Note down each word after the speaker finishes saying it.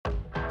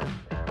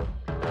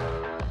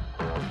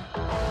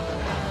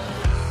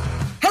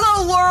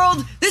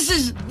This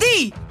is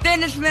the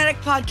Fan and Fanatic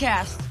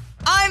Podcast.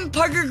 I'm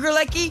Parker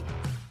Grelecki,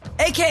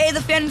 a.k.a.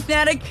 the Fan and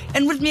Fanatic,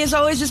 and with me as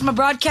always is my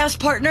broadcast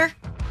partner,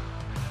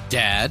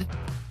 Dad,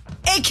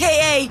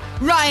 a.k.a.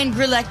 Ryan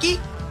Grelecki.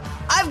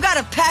 I've got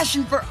a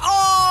passion for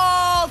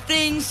all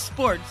things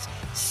sports.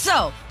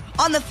 So,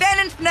 on the Fan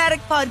and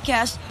Fanatic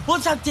Podcast, we'll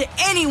talk to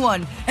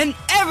anyone and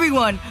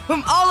everyone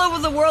from all over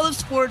the world of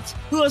sports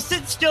who will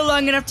sit still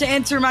long enough to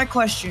answer my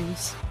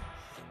questions.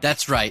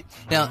 that's right.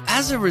 Now,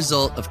 as a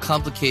result of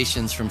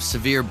complications from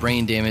severe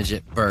brain damage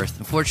at birth,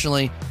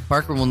 unfortunately,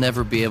 Parker will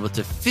never be able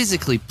to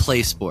physically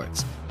play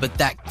sports. But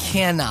that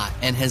cannot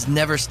and has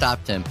never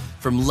stopped him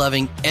from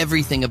loving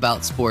everything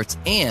about sports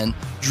and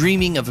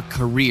dreaming of a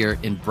career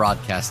in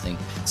broadcasting.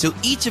 So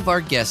each of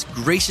our guests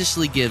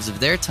graciously gives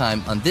of their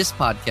time on this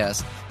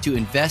podcast to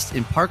invest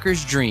in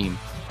Parker's dream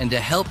and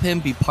to help him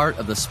be part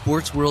of the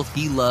sports world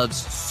he loves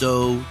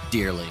so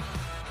dearly.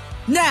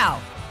 Now,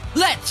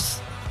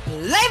 let's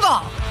play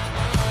ball!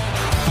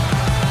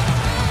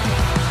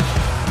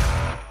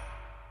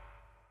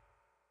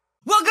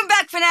 Welcome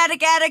back,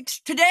 Fanatic Addicts.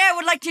 Today I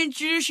would like to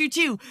introduce you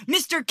to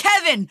Mr.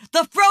 Kevin,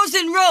 the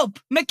Frozen Rope,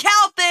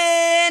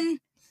 McAlpin.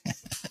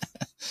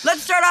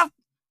 Let's start off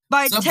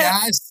by What's up,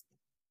 guys?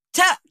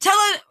 tell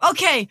it.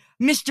 Okay,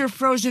 Mr.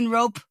 Frozen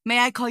Rope. May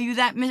I call you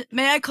that? May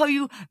I call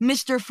you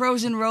Mr.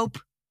 Frozen Rope?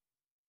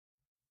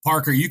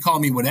 Parker, you call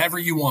me whatever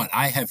you want.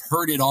 I have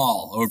heard it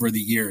all over the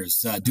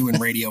years doing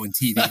radio and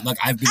TV. Look,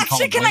 I've been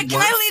Actually, called can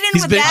I lead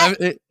in with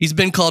that? He's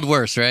been called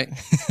worse, right?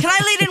 Can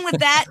I lead in with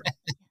that?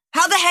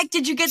 How the heck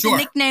did you get Sure.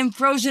 the nickname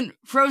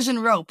Frozen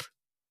Rope?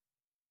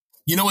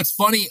 You know, what's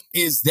funny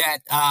is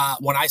that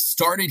when I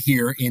started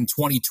here in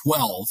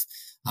 2012,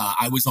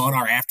 I was on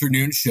our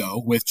afternoon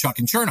show with Chuck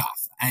and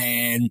Chernoff.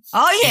 And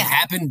Oh, yeah. it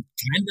happened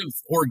kind of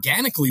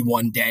organically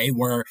one day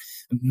where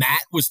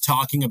Matt was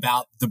talking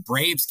about the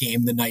Braves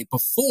game the night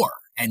before.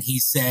 And he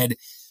said,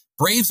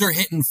 Braves are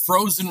hitting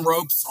frozen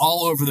ropes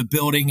all over the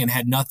building and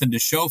had nothing to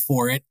show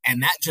for it.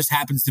 And that just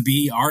happens to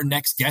be our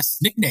next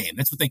guest's nickname.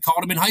 That's what they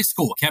called him in high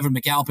school, Kevin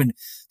McAlpin,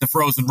 the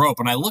Frozen Rope.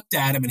 And I looked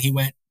at him and he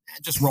went,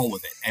 just roll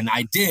with it. And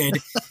I did.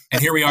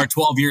 And here we are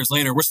 12 years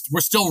later.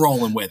 We're still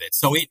rolling with it.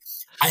 So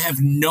I have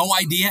no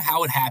idea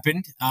how it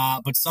happened.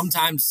 But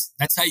sometimes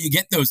that's how you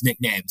get those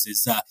nicknames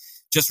is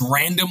just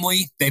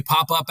randomly they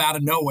pop up out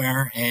of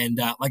nowhere. And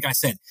like I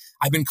said,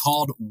 I've been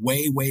called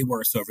way, way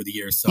worse over the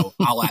years. So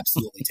I'll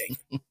absolutely take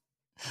it.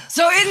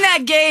 So in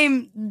that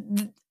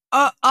game,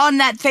 on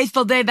that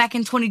fateful day back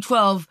in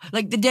 2012,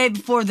 like the day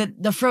before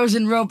the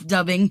Frozen Rope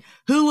dubbing,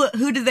 who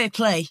did they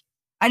play?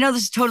 I know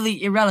this is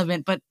totally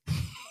irrelevant, but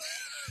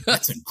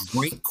That's a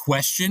great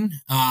question.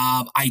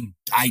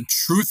 I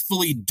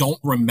truthfully don't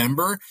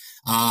remember.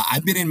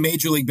 I've been in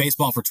Major League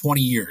Baseball for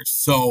 20 years,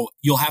 so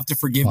you'll have to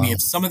forgive me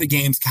if some of the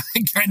games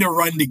kind of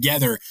run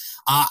together.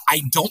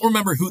 I don't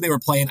remember who they were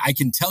playing. I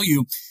can tell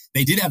you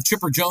they did have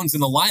Chipper Jones in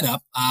the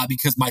lineup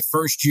because my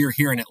first year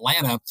here in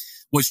Atlanta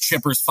was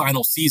Chipper's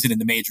final season in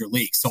the Major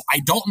League. So I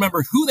don't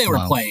remember who they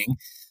were playing.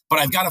 But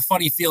I've got a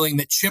funny feeling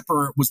that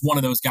Chipper was one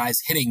of those guys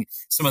hitting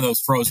some of those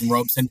frozen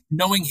ropes. And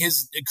knowing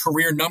his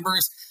career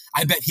numbers,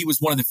 I bet he was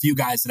one of the few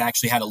guys that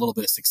actually had a little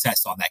bit of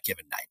success on that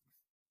given night.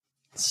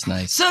 It's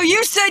nice. So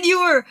you said you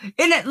were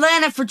in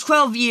Atlanta for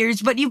 12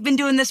 years, but you've been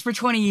doing this for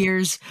 20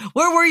 years.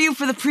 Where were you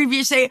for the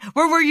previous 8?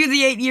 Where were you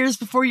the 8 years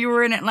before you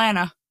were in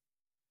Atlanta?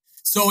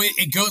 So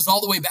it goes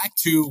all the way back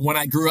to when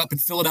I grew up in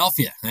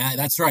Philadelphia.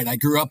 That's right. I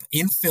grew up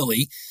in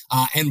Philly.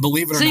 And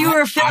believe it or not. So you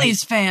were a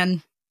Phillies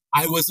fan.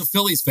 I was a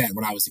Phillies fan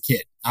when I was a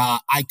kid.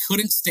 I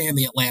couldn't stand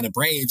the Atlanta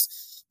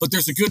Braves, but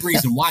there's a good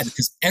reason why,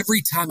 because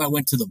every time I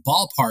went to the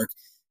ballpark,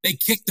 they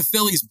kicked the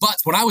Phillies'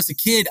 butts. When I was a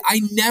kid,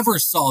 I never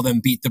saw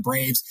them beat the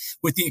Braves,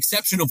 with the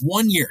exception of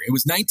one year. It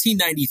was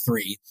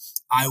 1993.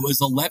 I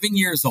was 11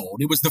 years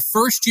old. It was the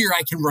first year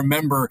I can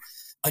remember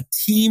a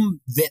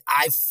team that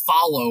I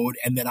followed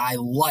and that I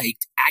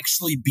liked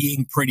actually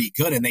being pretty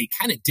good. And they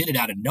kind of did it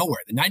out of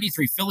nowhere. The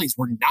 93 Phillies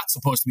were not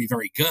supposed to be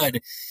very good.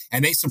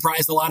 And they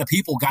surprised a lot of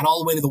people, got all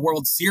the way to the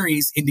World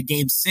Series into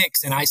Game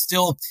 6. And I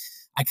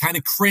kind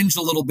of cringe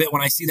a little bit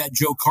when I see that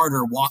Joe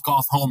Carter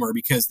walk-off homer,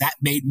 because that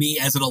made me,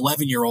 as an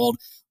 11-year-old,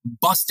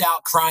 bust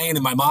out crying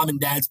in my mom and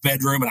dad's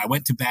bedroom, and I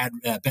went to bed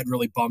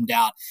really bummed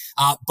out.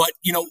 But,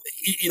 you know,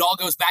 it all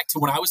goes back to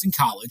when I was in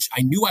college.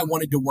 I knew I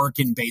wanted to work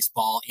in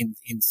baseball in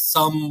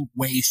some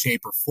way,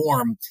 shape, or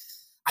form.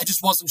 I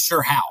just wasn't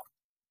sure how.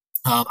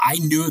 I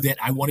knew that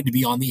I wanted to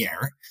be on the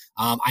air.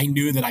 I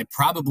knew that I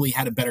probably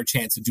had a better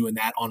chance of doing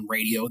that on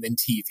radio than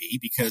TV,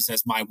 because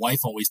as my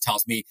wife always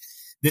tells me,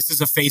 this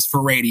is a face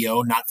for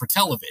radio, not for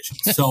television.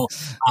 So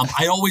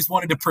I always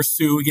wanted to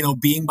pursue,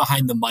 being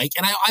behind the mic.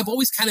 And I've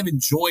always kind of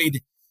enjoyed,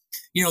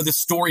 the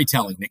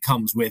storytelling that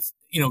comes with,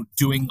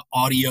 doing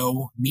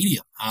audio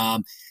medium.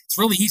 It's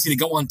really easy to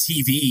go on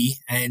TV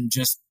and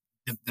just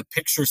the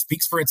picture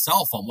speaks for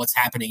itself on what's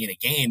happening in a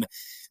game.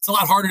 It's a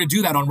lot harder to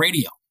do that on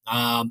radio.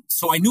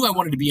 So I knew I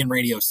wanted to be in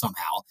radio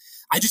somehow.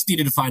 I just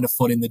needed to find a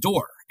foot in the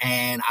door.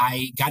 And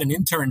I got an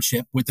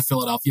internship with the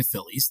Philadelphia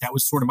Phillies. That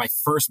was sort of my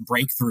first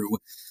breakthrough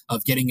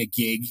of getting a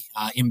gig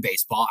in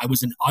baseball. I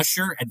was an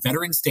usher at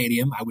Veterans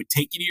Stadium. I would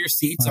take you to your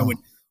seats. I would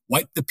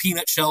wipe the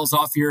peanut shells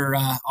off your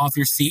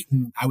seat,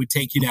 and I would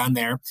take you down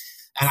there.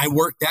 And I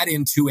worked that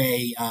into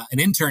an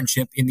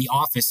internship in the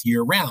office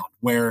year round,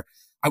 where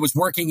I was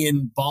working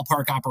in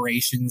ballpark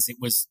operations. It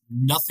was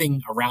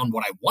nothing around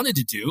what I wanted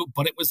to do,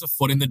 but it was a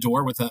foot in the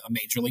door with a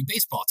Major League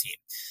Baseball team.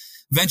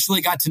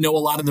 Eventually got to know a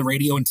lot of the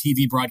radio and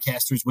TV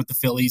broadcasters with the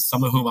Phillies,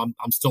 some of whom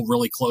I'm still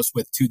really close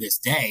with to this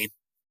day.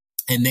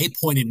 And they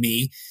pointed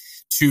me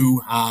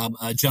to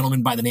a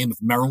gentleman by the name of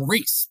Merrill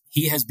Reese.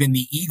 He has been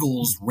the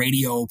Eagles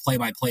radio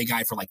play-by-play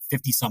guy for like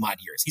 50 some odd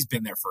years. He's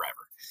been there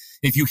forever.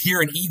 If you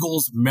hear an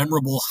Eagles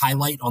memorable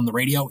highlight on the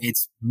radio,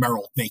 it's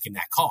Merrill making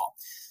that call.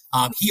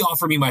 He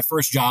offered me my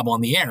first job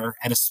on the air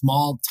at a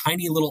small,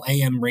 tiny little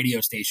AM radio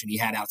station he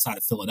had outside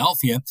of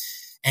Philadelphia.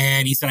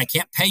 And he said, I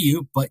can't pay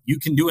you, but you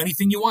can do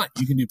anything you want.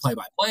 You can do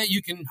play-by-play.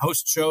 You can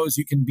host shows.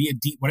 You can be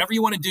whatever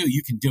you want to do,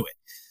 you can do it.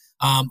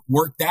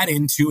 Worked that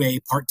into a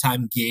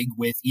part-time gig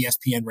with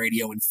ESPN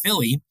Radio in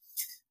Philly,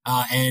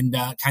 and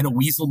kind of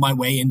weaseled my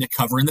way into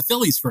covering the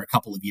Phillies for a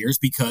couple of years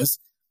because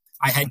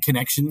I had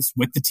connections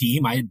with the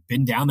team. I had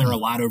been down there a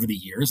lot over the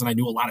years, and I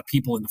knew a lot of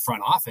people in the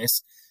front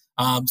office.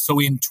 So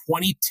in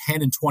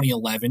 2010 and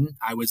 2011,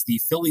 I was the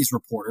Phillies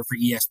reporter for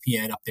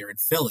ESPN up there in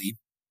Philly.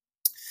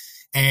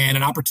 And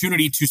an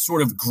opportunity to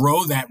sort of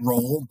grow that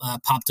role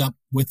popped up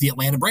with the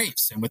Atlanta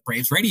Braves and with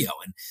Braves Radio.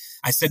 And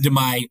I said to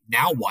my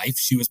now wife,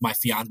 she was my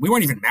fiance. We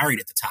weren't even married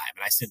at the time.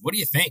 And I said, what do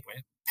you think,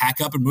 man? Pack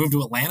up and move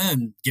to Atlanta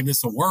and give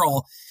this a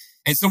whirl.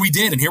 And so we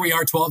did. And here we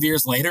are 12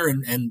 years later,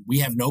 and we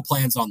have no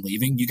plans on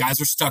leaving. You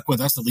guys are stuck with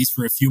us at least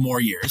for a few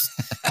more years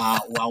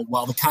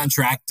while the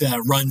contract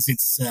runs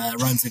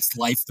its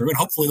life through. And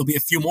hopefully there'll be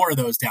a few more of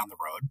those down the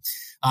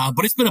road.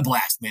 But it's been a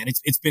blast, man.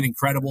 It's been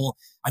incredible.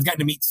 I've gotten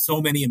to meet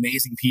so many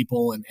amazing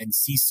people and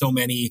see so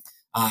many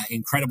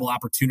incredible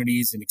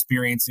opportunities and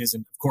experiences.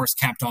 And of course,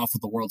 capped off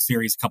with the World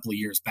Series a couple of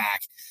years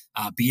back,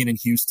 being in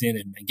Houston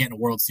and getting a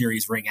World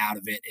Series ring out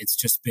of it. It's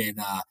just been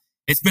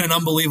an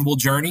unbelievable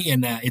journey.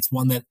 And it's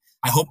one that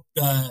I hope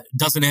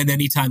doesn't end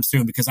anytime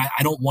soon, because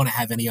I don't want to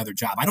have any other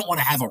job. I don't want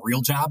to have a real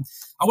job.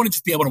 I want to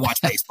just be able to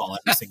watch baseball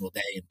every single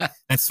day. And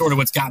that's sort of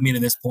what's got me to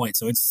this point.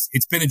 So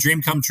it's been a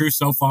dream come true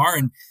so far,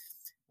 and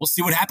we'll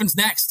see what happens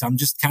next. I'm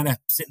just kind of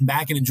sitting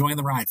back and enjoying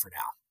the ride for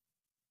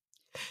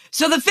now.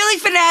 So the Philly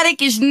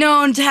Fanatic is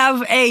known to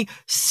have a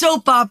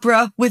soap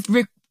opera with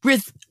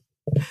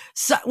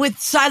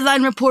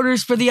sideline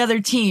reporters for the other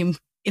team.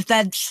 If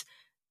that's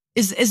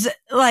is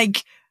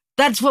like.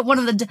 That's what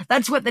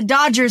the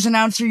Dodgers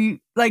announcer,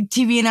 like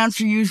TV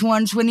announcer, used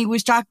once when he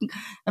was talking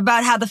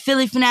about how the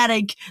Philly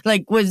Fanatic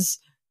was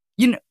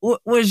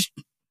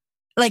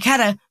had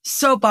a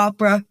soap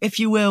opera, if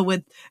you will,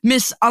 with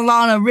Miss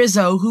Alana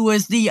Rizzo, who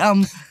was the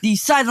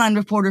sideline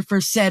reporter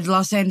for said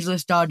Los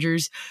Angeles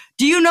Dodgers.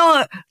 Do you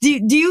know? Do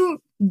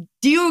you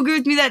agree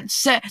with me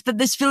that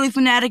this Philly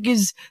Fanatic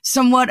is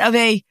somewhat of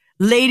a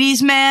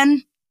ladies'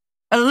 man,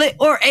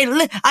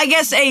 I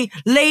guess a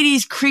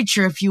ladies'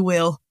 creature, if you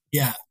will?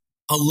 Yeah.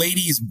 A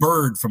lady's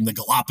bird from the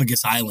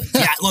Galapagos Islands.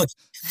 Yeah, look,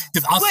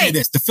 I'll say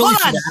this. The Philly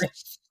Fanatic.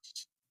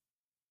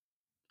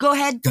 Go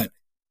ahead. Good.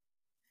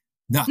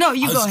 No,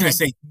 you go ahead. I was going to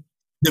say,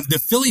 the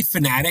Philly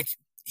Fanatic,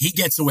 he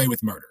gets away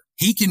with murder.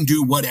 He can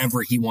do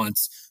whatever he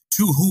wants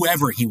to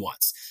whoever he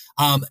wants.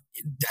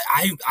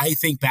 I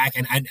think back,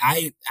 and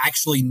I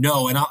actually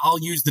know, and I'll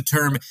use the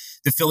term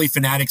the Philly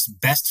Fanatic's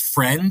best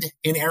friend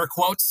in air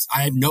quotes.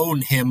 I've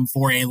known him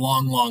for a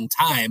long, long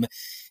time.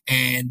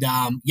 And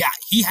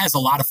he has a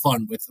lot of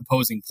fun with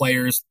opposing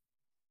players.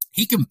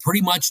 He can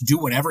pretty much do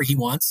whatever he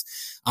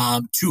wants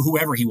to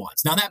whoever he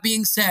wants. Now, that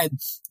being said,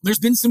 there's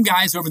been some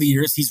guys over the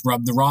years he's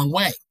rubbed the wrong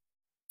way.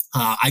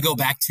 I go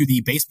back to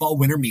the baseball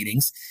winter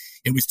meetings.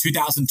 It was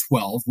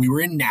 2012. We were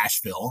in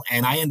Nashville,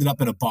 and I ended up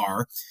at a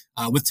bar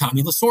with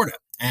Tommy Lasorda.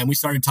 And we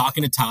started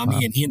talking to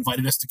Tommy, and he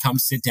invited us to come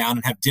sit down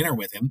and have dinner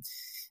with him.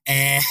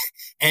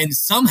 And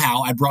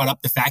somehow I brought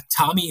up the fact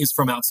Tommy is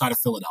from outside of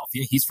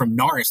Philadelphia. He's from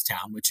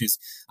Norristown, which is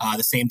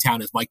the same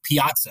town as Mike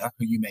Piazza,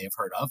 who you may have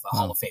heard of, a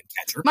Hall of Fame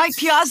catcher. Mike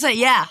Piazza,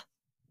 yeah.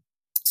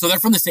 So they're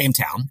from the same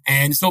town.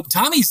 And so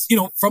Tommy's,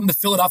 from the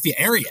Philadelphia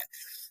area.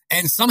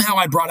 And somehow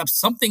I brought up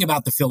something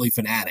about the Philly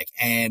Fanatic.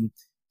 And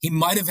he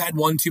might have had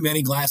one too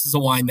many glasses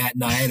of wine that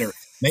night, or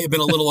may have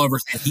been a little over.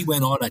 And he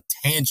went on a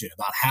tangent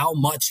about how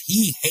much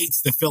he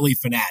hates the Philly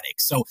Fanatic.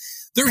 So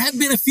there have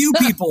been a few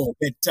people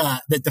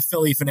that the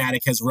Philly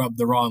Fanatic has rubbed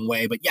the wrong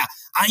way. But yeah,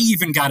 I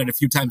even got it a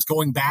few times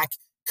going back,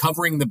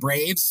 covering the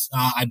Braves.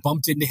 I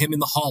bumped into him in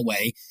the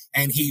hallway,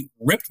 and he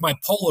ripped my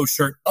polo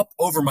shirt up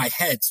over my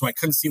head so I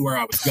couldn't see where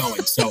I was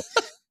going. So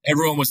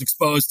everyone was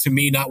exposed to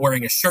me not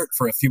wearing a shirt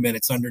for a few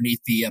minutes underneath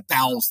the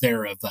bowels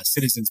there of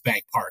Citizens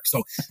Bank Park.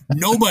 So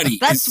nobody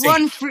is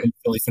safe when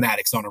Philly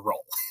Fanatics on a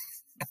roll.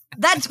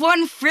 That's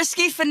one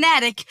frisky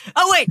fanatic.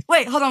 Oh,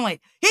 wait, hold on,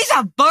 wait. He's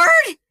a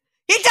bird?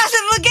 He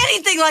doesn't look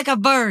anything like a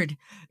bird.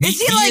 Is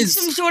he like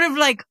some sort of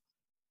like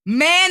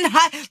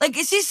like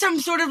is he some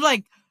sort of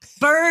like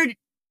bird?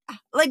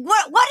 Like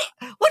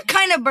what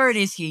kind of bird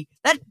is he?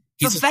 That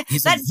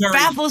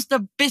baffles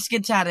the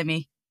biscuits out of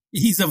me.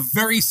 He's a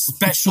very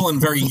special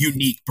and very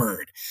unique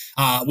bird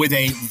with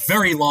a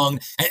very long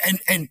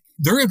and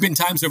there have been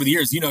times over the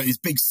years, his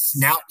big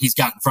snout he's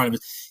got in front of him.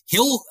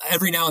 He'll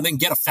every now and then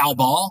get a foul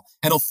ball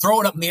and he'll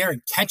throw it up in the air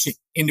and catch it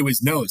into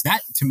his nose.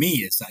 That to me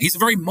is he's a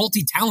very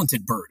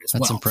multi-talented bird as well.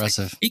 That's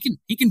impressive. Like,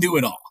 he can do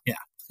it all. Yeah.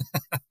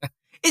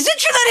 Is it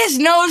true that his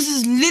nose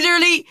is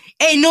literally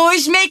a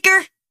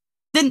noisemaker?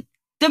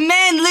 The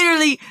man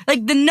literally,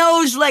 like, the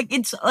nose, like,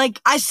 it's,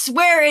 like, I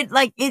swear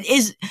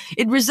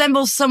it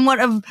resembles somewhat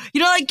of,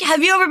 like,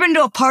 have you ever been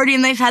to a party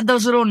and they've had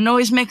those little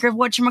noisemaker,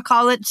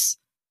 whatchamacallits?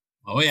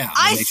 Oh, yeah.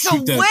 I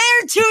swear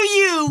to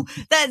you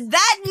that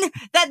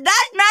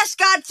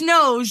mascot's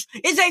nose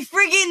is a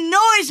friggin'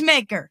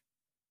 noisemaker.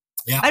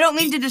 Yeah. I don't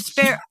mean to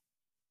despair.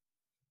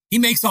 He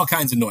makes all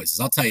kinds of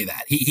noises, I'll tell you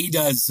that. He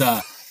does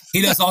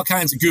all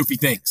kinds of goofy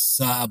things.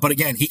 But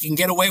again, he can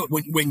get away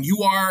with, when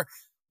you are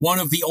one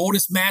of the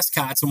oldest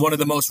mascots and one of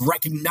the most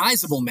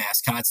recognizable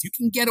mascots, you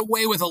can get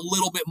away with a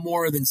little bit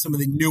more than some of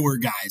the newer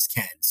guys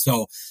can.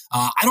 So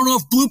I don't know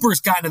if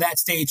Blooper's gotten to that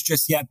stage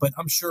just yet, but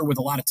I'm sure with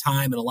a lot of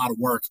time and a lot of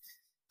work,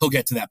 he'll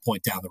get to that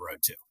point down the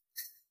road too.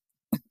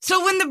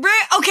 So when the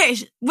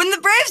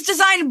Braves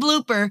designed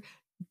Blooper,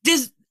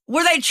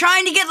 were they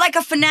trying to get like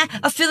a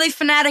Philly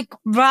fanatic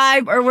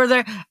vibe, or was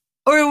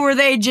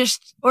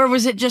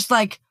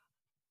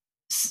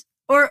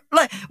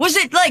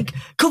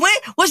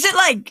it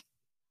like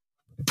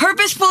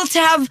purposeful to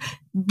have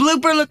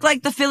Blooper look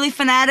like the Philly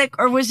fanatic,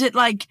 or was it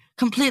like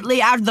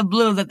completely out of the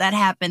blue that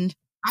happened?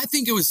 I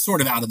think it was sort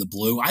of out of the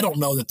blue. I don't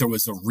know that there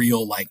was a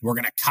real, like, we're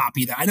going to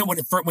copy that. I know when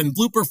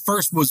Blooper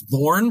first was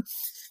born,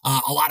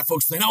 a lot of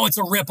folks were saying, oh, it's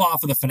a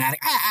ripoff of the Fanatic.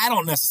 I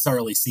don't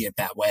necessarily see it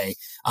that way.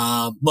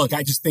 Look,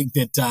 I just think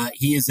that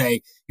he is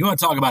you want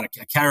to talk about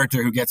a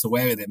character who gets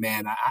away with it,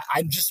 man.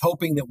 I'm just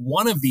hoping that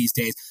one of these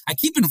days, I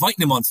keep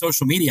inviting him on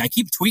social media. I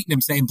keep tweeting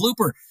him saying,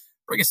 Blooper,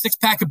 bring a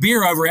 6-pack of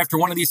beer over after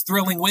one of these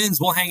thrilling wins.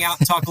 We'll hang out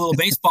and talk a little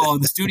baseball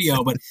in the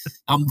studio, but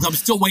I'm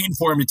still waiting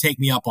for him to take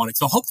me up on it.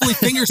 So hopefully,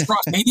 fingers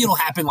crossed, maybe it'll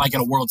happen like at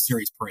a World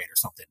Series parade or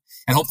something.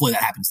 And hopefully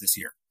that happens this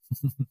year.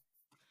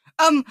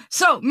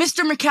 So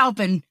Mr.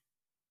 McAlpin,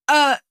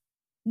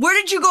 where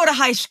did you go to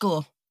high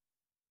school?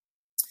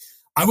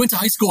 I went to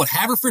high school at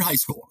Haverford High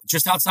School,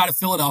 just outside of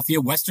Philadelphia,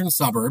 western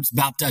suburbs,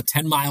 about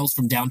 10 miles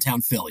from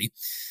downtown Philly.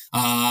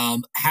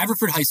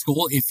 Haverford High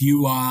School, if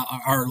you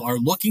are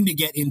looking to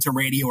get into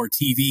radio or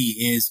TV,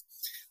 is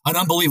an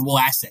unbelievable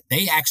asset.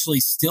 They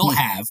actually still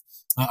have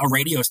a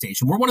radio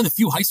station. We're one of the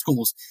few high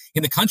schools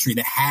in the country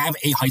that have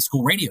a high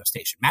school radio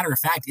station. Matter of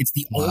fact, it's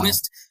the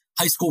oldest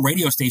high school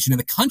radio station in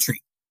the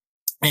country.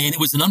 And it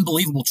was an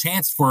unbelievable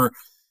chance for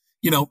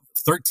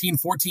 13,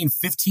 14,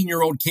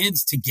 15-year-old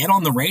kids to get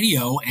on the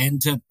radio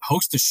and to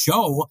host a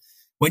show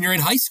when you're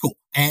in high school.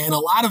 And a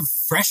lot of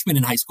freshmen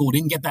in high school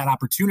didn't get that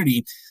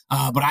opportunity.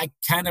 But I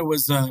kind of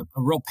was a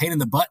real pain in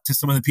the butt to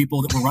some of the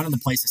people that were running the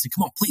place. I said,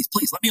 come on, please,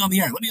 let me on the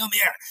air.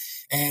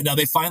 And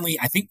they finally,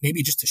 I think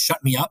maybe just to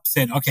shut me up,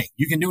 said, okay,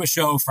 you can do a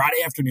show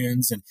Friday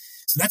afternoons. And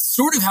so that's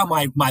sort of how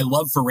my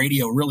love for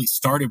radio really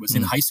started, was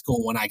in high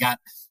school when I got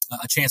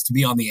a chance to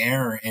be on the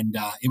air. And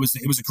it was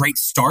a great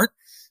start.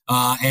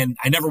 And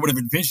I never would have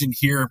envisioned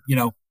here,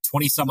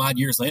 20 some odd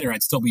years later,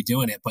 I'd still be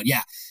doing it. But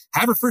yeah,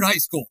 Haverford High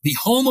School, the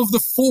home of the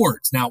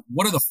Fords. Now,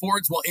 what are the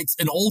Fords? Well, it's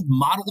an old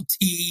Model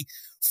T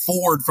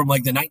Ford from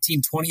like the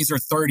 1920s or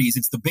 30s.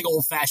 It's the big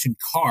old fashioned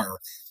car.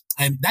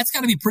 And that's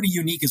got to be pretty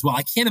unique as well.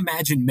 I can't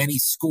imagine many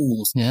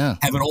schools have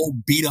an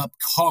old beat up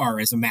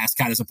car as a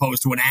mascot as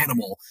opposed to an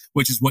animal,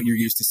 which is what you're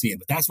used to seeing.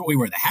 But that's what we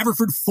were, the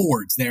Haverford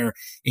Fords there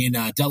in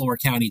Delaware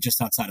County,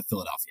 just outside of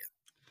Philadelphia.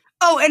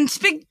 Oh, and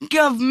speaking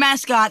of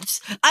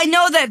mascots, I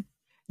know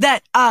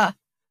that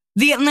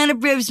the Atlanta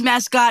Braves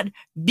mascot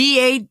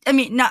BB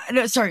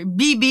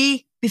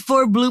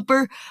before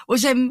Blooper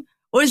was a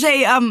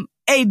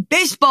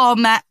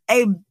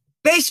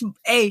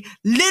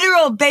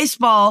literal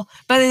baseball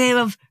by the name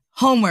of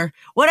Homer.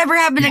 Whatever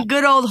happened to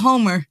good old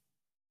Homer?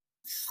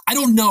 I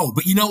don't know,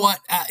 but you know what?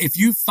 If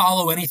you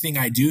follow anything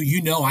I do,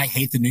 I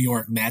hate the New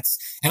York Mets,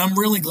 and I'm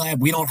really glad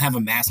we don't have a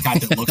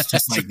mascot that looks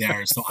just like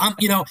theirs. So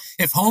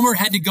if Homer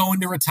had to go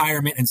into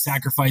retirement and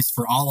sacrifice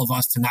for all of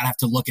us to not have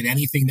to look at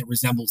anything that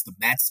resembles the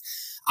Mets,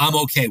 I'm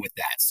okay with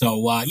that.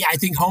 So, I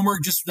think Homer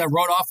just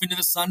rode off into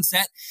the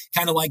sunset,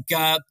 kind of like,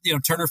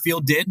 Turner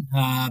Field did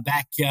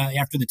back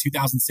after the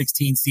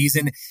 2016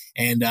 season.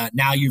 And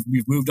now you've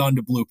moved on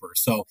to Blooper.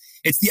 So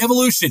it's the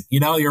evolution.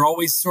 You're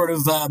always sort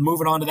of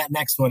moving on to that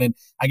next one. And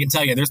I can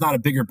tell you, there's not a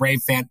bigger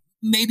Brave fan.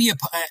 Maybe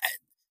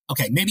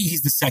maybe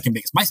he's the second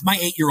biggest. My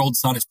 8-year-old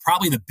son is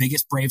probably the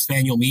biggest Braves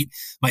fan you'll meet.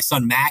 My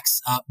son, Max,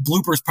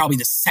 Blooper is probably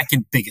the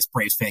second biggest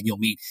Braves fan you'll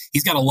meet.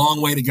 He's got a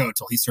long way to go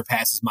till he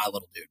surpasses my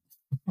little dude.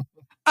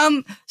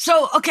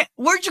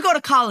 Where'd you go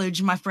to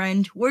college, my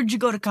friend? Where'd you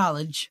go to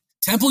college?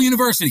 Temple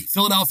University,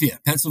 Philadelphia,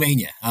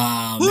 Pennsylvania.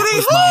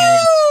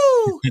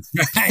 Woo! That's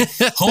right.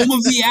 Home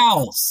of the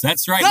Owls.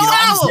 That's right. Go I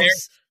was Owls!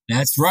 there.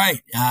 That's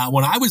right.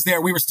 When I was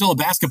there, we were still a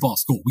basketball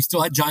school. We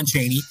still had John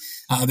Chaney,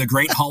 the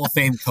great Hall of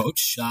Fame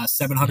coach,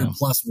 700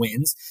 plus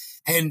wins.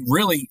 And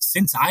really,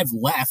 since I've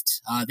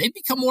left, they've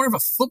become more of a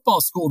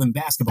football school than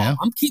basketball. Yeah.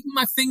 I'm keeping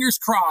my fingers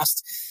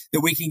crossed that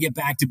we can get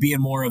back to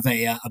being more of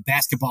a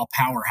basketball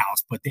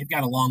powerhouse, but they've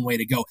got a long way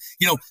to go.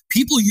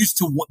 People used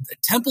to,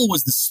 Temple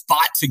was the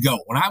spot to go.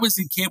 When I was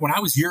a kid, when I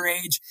was your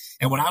age,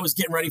 and when I was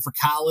getting ready for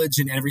college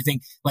and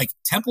everything, like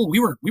Temple, we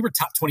were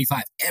top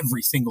 25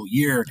 every single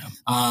year.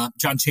 Yeah.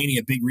 John Chaney,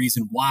 a big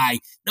reason why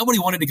nobody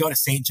wanted to go to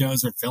St.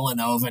 Joe's or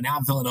Villanova. Now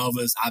Villanova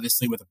is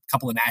obviously, with a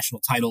couple of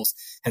national titles,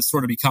 has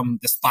sort of become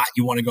the spot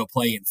you want to go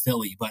play in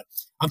Philly. But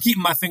I'm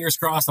keeping my fingers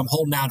crossed. I'm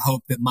holding out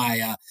hope that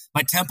my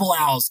Temple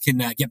Owls can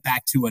get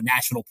back to a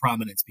national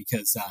prominence,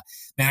 because,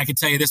 man, I can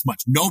tell you this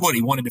much.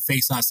 Nobody wanted to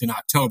face us in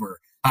October.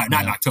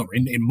 Not in October,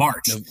 in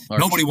March.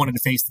 Nobody wanted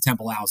to face the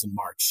Temple Owls in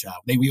March.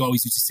 We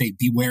always used to say,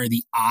 beware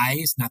the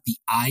eyes, not the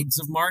Ides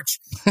of March,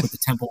 with the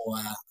Temple,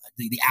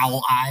 the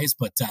owl eyes.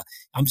 But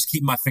I'm just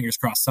keeping my fingers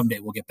crossed. Someday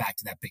we'll get back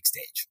to that big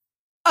stage.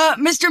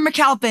 Mr.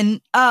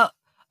 McAlpin,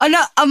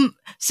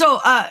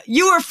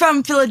 you are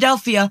from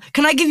Philadelphia.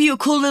 Can I give you a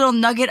cool little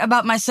nugget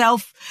about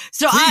myself?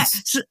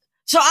 Please.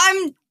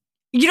 I'm,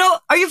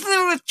 are you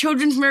familiar with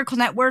Children's Miracle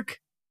Network?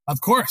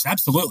 Of course,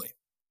 absolutely.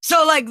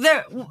 So a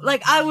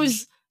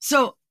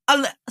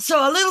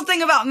little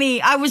thing about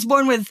me, I was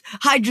born with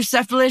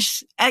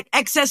hydrocephalus,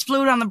 excess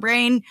fluid on the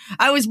brain.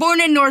 I was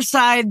born in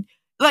Northside,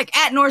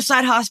 at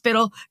Northside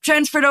Hospital,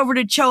 transferred over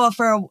to CHOA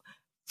for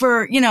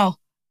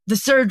the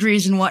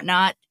surgeries and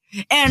whatnot.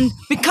 And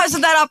because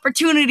of that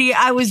opportunity,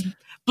 I was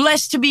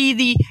blessed to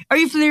be are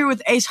you familiar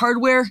with Ace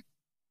Hardware?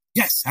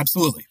 Yes,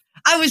 absolutely.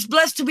 I was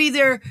blessed to be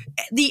the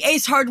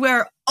Ace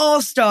Hardware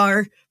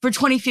All-Star for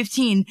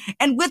 2015.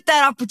 And with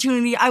that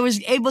opportunity, I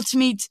was able to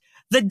meet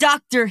the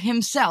doctor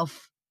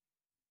himself.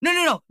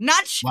 No,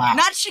 not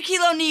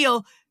Shaquille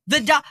O'Neal,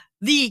 the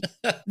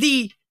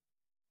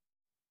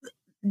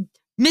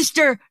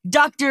Mr.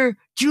 Dr.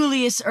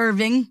 Julius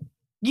Irving.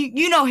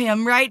 You know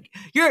him, right?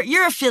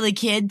 You're a Philly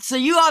kid, so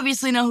you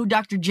obviously know who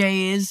Dr.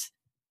 J is.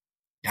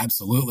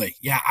 Absolutely.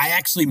 Yeah, I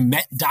actually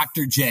met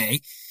Dr.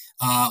 J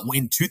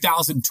in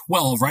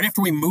 2012, right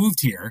after we moved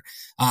here.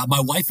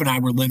 My wife and I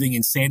were living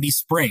in Sandy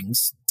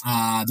Springs.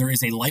 There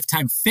is a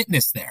Lifetime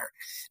Fitness there.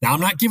 Now, I'm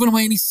not giving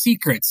away any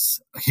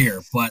secrets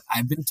here, but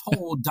I've been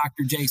told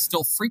Dr. J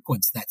still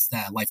frequents that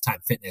Lifetime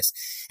Fitness.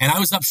 And I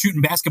was up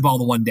shooting basketball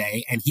the one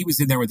day, and he was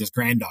in there with his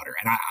granddaughter,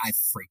 and I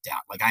freaked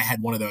out. I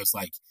had one of those,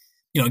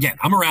 again,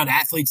 I'm around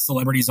athletes,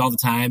 celebrities all the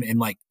time,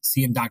 and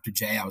seeing Dr.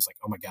 J, I was like,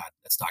 oh my God,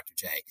 that's Dr.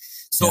 J.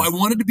 So yeah. I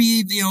wanted to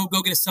be,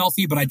 go get a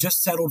selfie, but I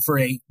just settled for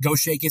go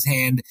shake his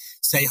hand,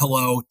 say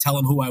hello, tell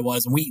him who I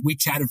was. And we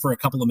chatted for a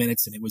couple of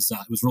minutes, and it was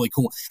really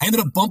cool. I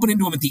ended up bumping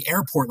into him at the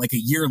airport a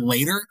year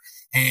later,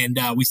 and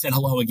we said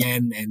hello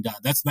again. And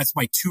that's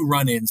my two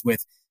run-ins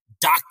with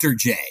Dr.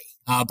 J.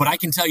 But I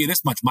can tell you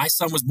this much. My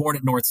son was born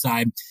at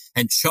Northside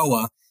and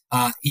CHOA.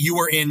 You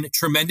are in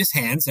tremendous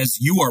hands,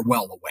 as you are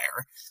well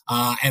aware.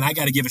 And I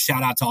got to give a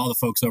shout out to all the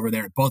folks over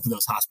there at both of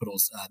those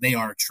hospitals. They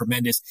are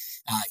tremendous.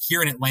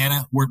 Here in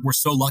Atlanta, we're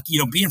so lucky,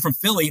 being from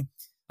Philly,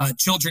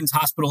 Children's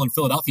Hospital in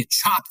Philadelphia,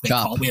 CHOP,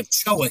 call it. We have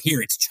CHOA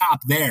here. It's CHOP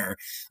there.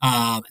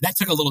 That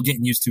took a little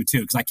getting used to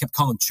too, because I kept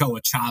calling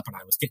CHOA CHOP, and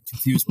I was getting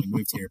confused when we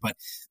moved here. But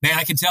man,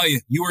 I can tell you,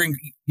 you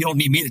don't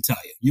need me to tell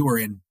you, you were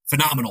in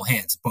phenomenal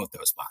hands at both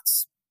those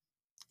spots.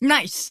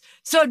 Nice.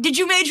 So did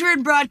you major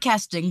in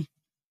broadcasting?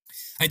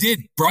 I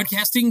did.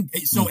 Broadcasting.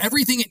 So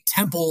everything at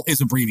Temple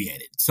is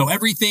abbreviated. So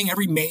every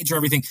major,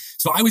 everything.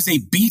 So I was a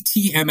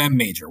BTMM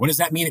major. What does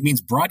that mean? It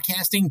means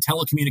broadcasting,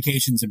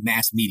 telecommunications, and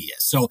mass media.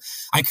 So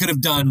I could have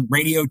done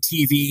radio,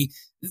 TV.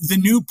 The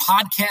new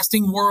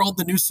podcasting world,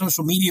 the new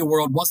social media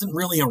world wasn't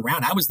really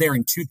around. I was there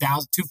in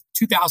 2000 to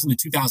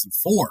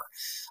 2004.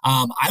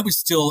 I was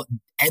still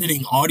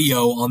editing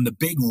audio on the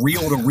big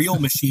reel-to-reel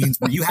machines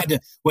where you had to,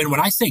 when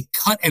I say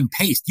cut and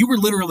paste, you were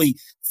literally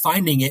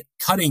finding it,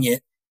 cutting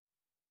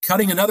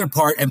another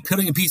part and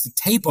putting a piece of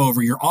tape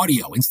over your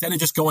audio instead of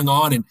just going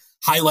on and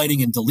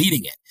highlighting and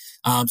deleting it.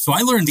 So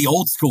I learned the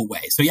old school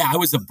way. So yeah, I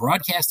was a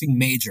broadcasting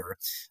major.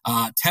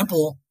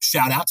 Temple,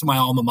 shout out to my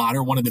alma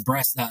mater, one of the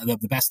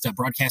best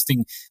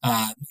broadcasting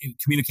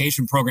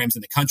communication programs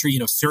in the country.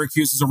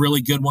 Syracuse is a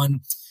really good one.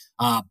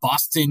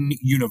 Boston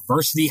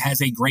University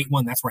has a great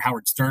one. That's where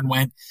Howard Stern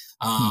went.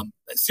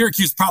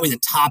 Syracuse is probably the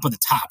top of the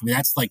top. I mean,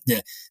 that's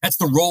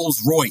the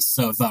Rolls Royce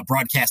of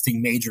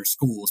broadcasting major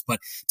schools. But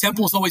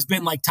Temple has always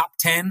been top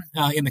 10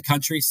 in the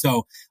country.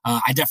 So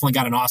I definitely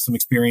got an awesome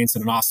experience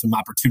and an awesome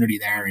opportunity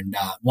there, and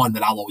one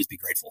that I'll always be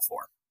grateful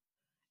for.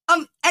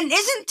 And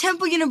isn't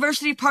Temple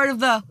University part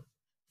of the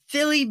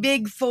Philly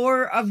Big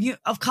Four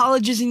of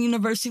colleges and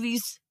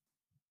universities?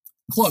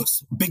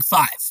 Close, Big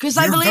Five. Because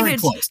I believe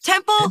it's close.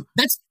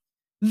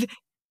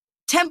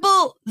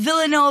 Temple,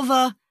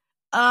 Villanova.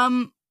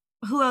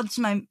 Who else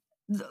can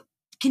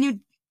you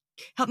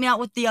help me out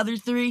with the other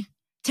three?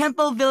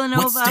 Temple,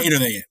 Villanova. What state are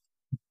they in?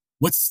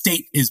 What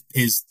state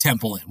is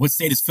Temple in? What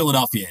state is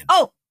Philadelphia in?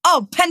 Oh,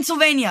 Oh,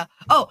 Pennsylvania.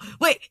 Oh,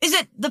 wait, is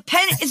it the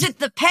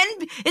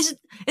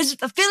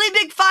Philly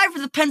Big Five or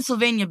the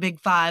Pennsylvania Big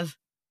Five?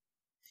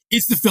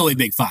 It's the Philly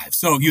Big Five.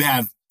 So you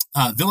have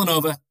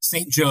Villanova,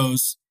 St.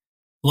 Joe's,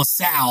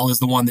 LaSalle is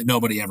the one that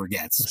nobody ever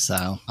gets.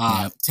 LaSalle,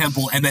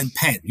 Temple, and then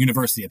Penn,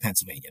 University of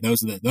Pennsylvania.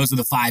 Those are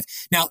the five.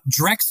 Now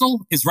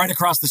Drexel is right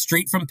across the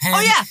street from Penn.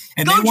 Oh yeah,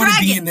 and they want to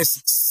be in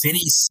this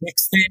City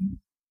Six thing.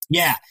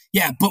 Yeah,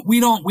 but we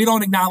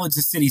don't acknowledge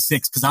the City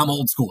Six because I'm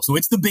old school. So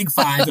it's the Big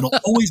Five. It'll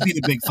always be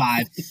the Big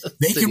Five.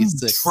 They can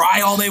try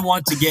all they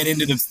want to get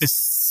into this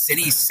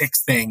City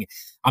Six thing.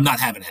 I'm not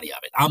having any of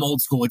it. I'm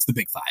old school. It's the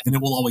Big Five, and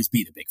it will always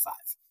be the Big Five.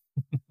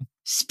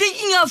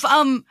 Speaking of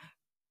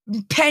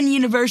Penn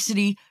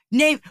University,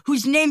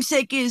 whose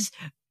namesake is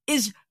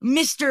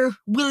Mr.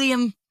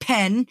 William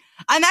Penn.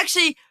 I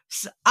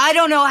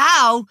don't know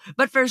how,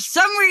 but for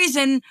some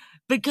reason,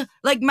 because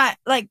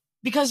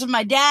of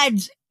my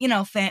dad's,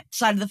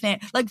 side of the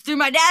family, through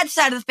my dad's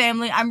side of the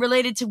family, I'm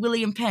related to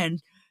William Penn.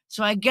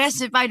 So I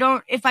guess if I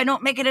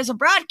don't make it as a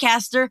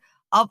broadcaster,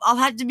 I'll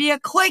have to be a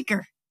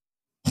Quaker.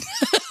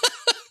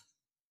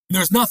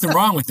 There's nothing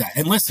wrong with that.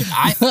 And listen,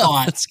 I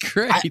thought that's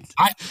great.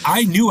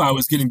 I knew I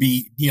was going to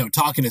be,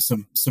 talking to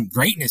some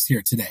greatness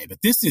here today,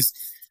 but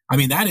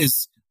that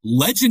is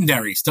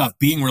legendary stuff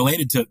being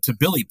related to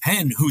Billy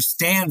Penn, who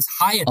stands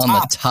high atop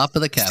on the top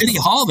of the Capitol City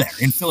Hall there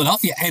in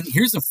Philadelphia. And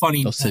here's a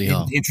funny,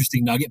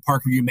 interesting nugget,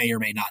 Parker, you may or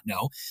may not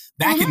know.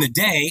 Back in the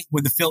day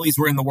when the Phillies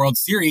were in the World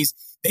Series,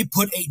 they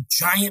put a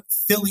giant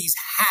Phillies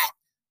hat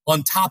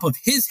on top of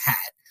his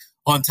hat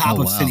on top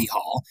of City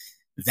Hall.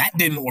 That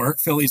didn't work.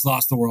 Phillies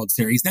lost the World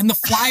Series. Then the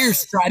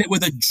Flyers tried it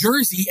with a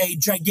jersey, a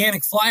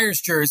gigantic Flyers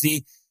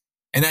jersey,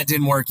 and that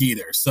didn't work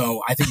either.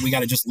 So I think we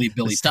got to just leave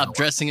Billy. Stop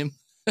dressing him.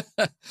 Is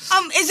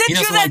it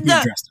true that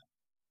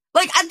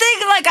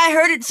I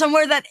heard it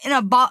somewhere that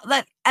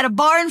at a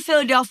bar in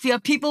Philadelphia,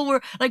 people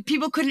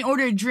couldn't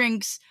order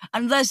drinks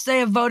unless they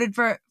have voted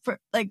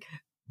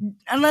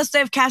unless they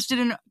have cast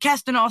an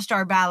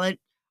all-star ballot,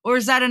 or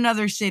is that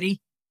another city?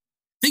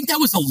 I think that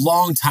was a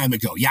long time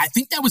ago. Yeah, I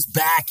think that was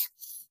back.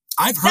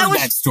 I've heard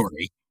that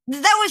story.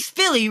 That was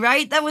Philly,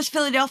 right? That was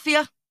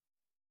Philadelphia?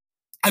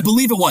 I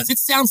believe it was. It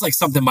sounds like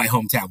something my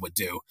hometown would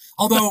do.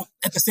 Although,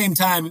 at the same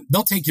time,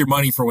 they'll take your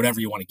money for whatever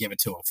you want to give it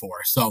to them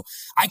for. So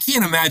I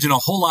can't imagine a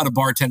whole lot of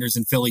bartenders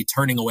in Philly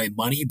turning away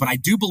money, but I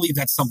do believe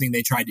that's something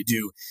they tried to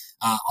do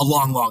a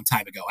long, long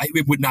time ago.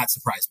 It would not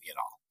surprise me at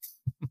all.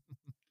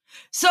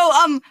 So,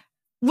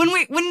 when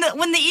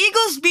the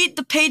Eagles beat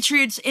the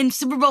Patriots in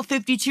Super Bowl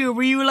 52,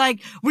 were you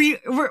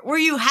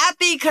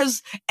happy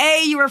because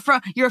A, you're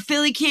a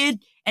Philly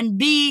kid, and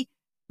B,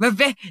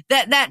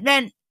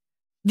 that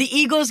the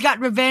Eagles got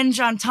revenge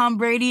on Tom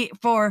Brady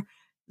for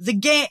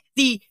the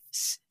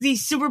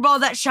Super Bowl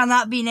that shall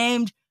not be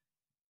named.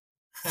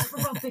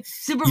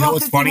 Super Bowl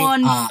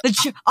 51,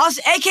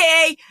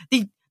 aka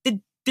the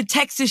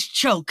Texas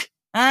choke.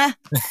 Huh?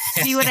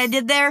 See what I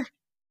did there?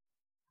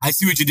 I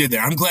see what you did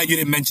there. I'm glad you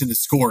didn't mention the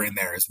score in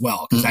there as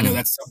well, because I know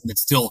that's something that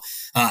still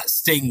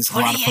stings a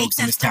lot of folks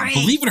in this town.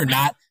 Believe it or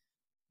not,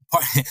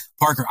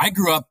 Parker, I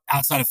grew up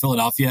outside of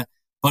Philadelphia,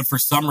 but for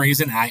some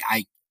reason,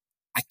 I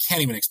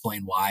can't even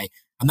explain why.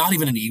 I'm not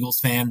even an Eagles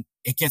fan.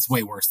 It gets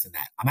way worse than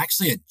that. I'm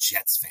actually a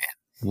Jets fan.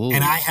 Whoa.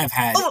 And I have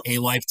had a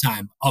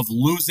lifetime of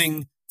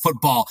losing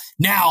football.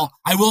 Now,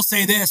 I will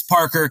say this,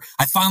 Parker,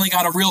 I finally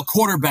got a real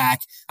quarterback.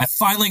 I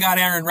finally got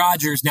Aaron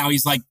Rodgers. Now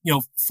he's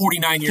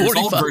 49 years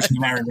 45. Old version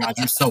of Aaron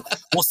Rodgers. So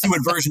we'll see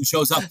what version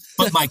shows up.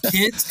 But my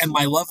kids and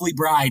my lovely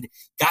bride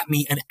got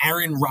me an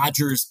Aaron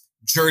Rodgers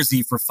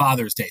jersey for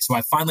Father's Day. So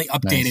I finally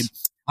updated.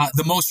 Nice.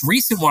 The most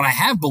recent one I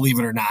have, believe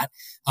it or not,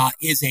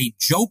 is a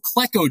Joe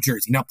Klecko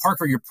jersey. Now,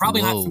 Parker, you're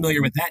probably not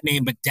familiar with that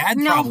name, but Dad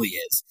probably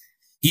is.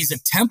 He's a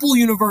Temple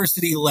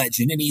University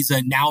legend, and he's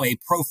now a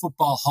Pro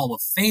Football Hall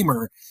of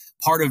Famer,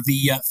 part of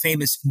the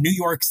famous New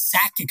York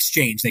Sack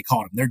Exchange, they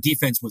called him. Their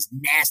defense was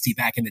nasty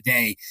back in the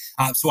day.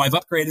 So I've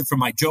upgraded from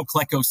my Joe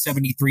Klecko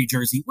 73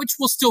 jersey, which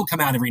will still come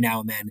out every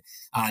now and then,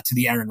 to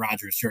the Aaron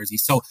Rodgers jersey.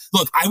 So,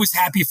 look, I was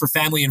happy for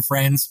family and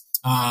friends.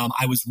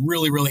 I was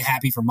really, really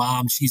happy for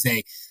Mom. She's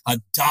a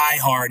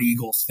diehard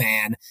Eagles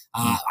fan.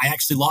 I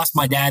actually lost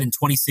my dad in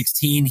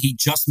 2016. He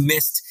just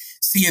missed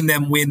seeing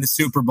them win the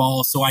Super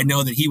Bowl. So I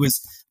know that he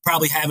was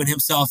probably having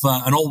himself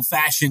an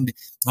old-fashioned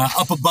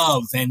up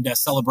above and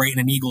celebrating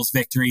an Eagles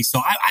victory.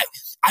 So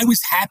I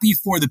was happy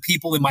for the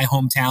people in my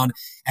hometown,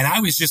 and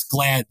I was just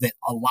glad that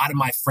a lot of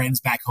my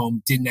friends back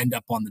home didn't end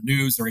up on the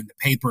news or in the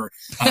paper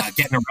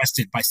getting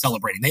arrested by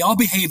celebrating. They all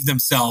behaved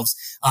themselves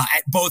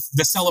at both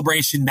the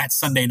celebration that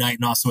Sunday night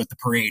and also at the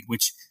parade,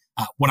 which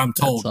what I'm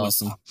told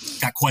was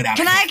got quite out of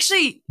hand. Can I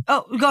actually –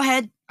 oh, go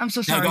ahead. I'm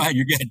so sorry. No, go ahead.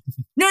 You're good.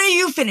 No,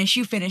 you finish.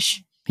 You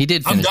finish. He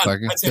did finish,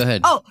 Parker. Go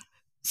ahead. Oh,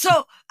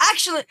 so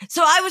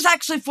I was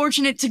actually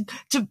fortunate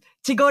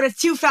to go to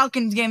 2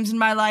 Falcons games in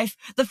my life.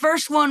 The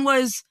first one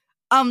was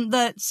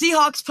the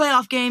Seahawks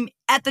playoff game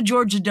at the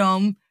Georgia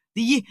Dome,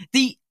 the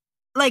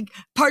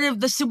part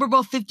of the Super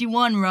Bowl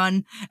 51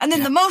 run, and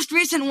then the most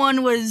recent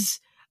one was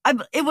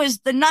It was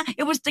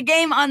the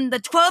game on the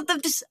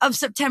 12th of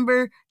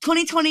September,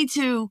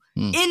 2022,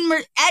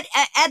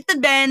 at the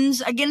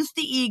Benz against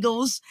the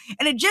Eagles,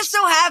 and it just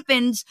so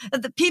happens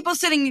that the people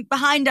sitting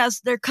behind us,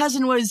 their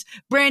cousin was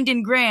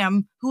Brandon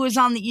Graham, who was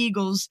on the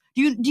Eagles.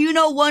 Do you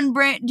know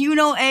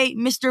a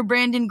Mr.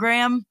 Brandon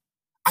Graham?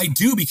 I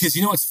do, because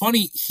it's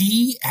funny.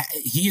 He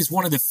is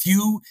one of the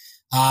few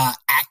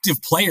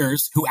active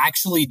players who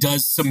actually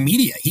does some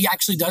media. He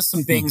actually does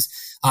some things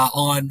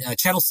on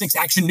Channel 6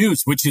 Action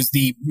News, which is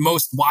the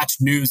most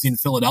watched news in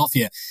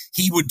Philadelphia.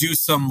 He would do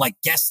some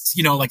guests,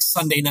 like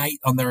Sunday night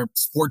on their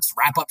sports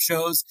wrap-up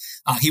shows.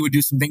 He would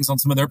do some things on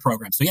some of their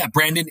programs. So yeah,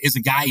 Brandon is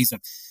a guy.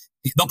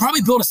 They'll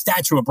probably build a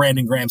statue of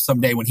Brandon Graham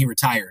someday when he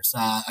retires.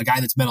 A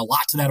guy that's meant a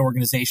lot to that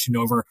organization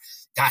over,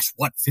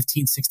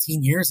 15,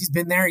 16 years he's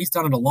been there. He's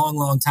done it a long,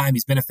 long time.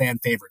 He's been a fan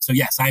favorite. So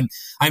yes, I'm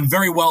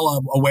very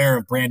well aware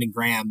of Brandon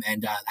Graham,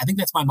 and I think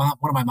that's one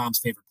of my mom's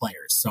favorite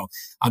players. So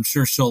I'm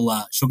sure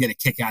she'll get a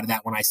kick out of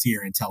that when I see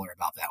her and tell her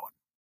about that one.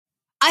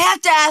 I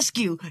have to ask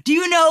you, do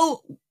you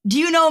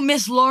know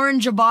Miss Lauren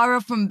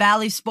Jabara from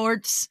Bally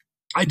Sports?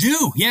 I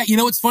do. Yeah.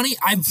 It's funny.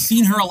 I've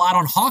seen her a lot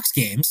on Hawks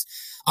games.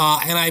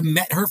 And I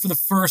met her for the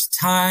first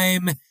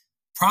time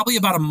probably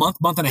about a month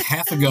and a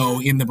half ago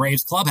in the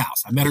Braves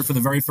clubhouse. I met her for the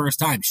very first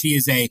time. She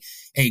is a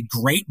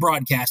great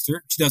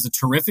broadcaster. She does a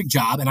terrific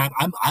job. And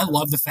I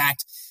love the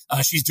fact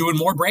she's doing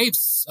more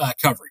Braves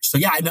coverage. So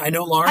yeah, I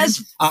know Lauren.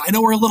 I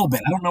know her a little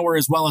bit. I don't know her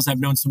as well as I've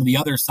known some of the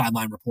other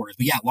sideline reporters.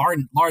 But yeah,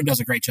 Lauren does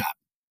a great job.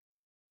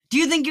 Do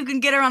you think you can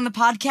get her on the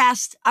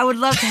podcast? I would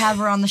love to have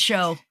her on the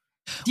show.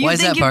 Why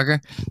is that, Parker?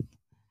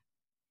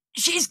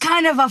 She's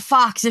kind of a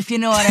fox, if you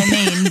know what I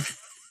mean.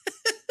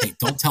 Hey,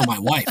 don't tell my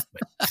wife,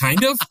 but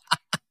kind of.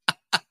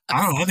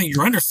 I don't know. I think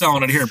you're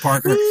underselling it here,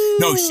 Parker.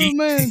 No,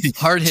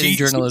 hard-hitting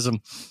journalism.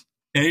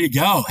 There you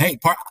go. Hey,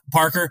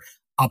 Parker,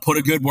 I'll put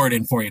a good word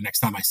in for you next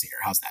time I see her.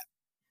 How's that?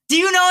 Do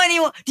you know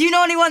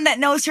anyone that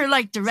knows her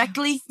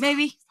directly?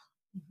 Maybe.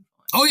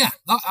 Oh yeah,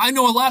 I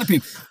know a lot of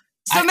people.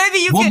 So maybe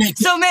you can.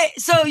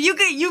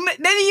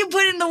 Maybe you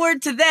put in the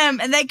word to them,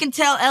 and they can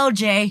tell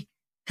LJ.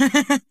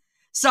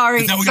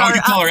 Sorry. Then we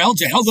gotta tell her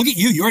LJ. Oh, look at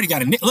you! You already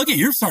got a. Look at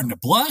you're starting to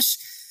blush.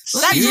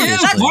 That's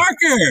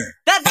Parker.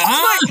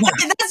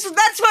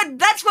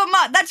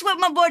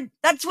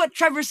 That's what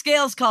Trevor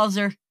Scales calls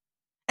her.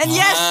 And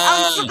yes,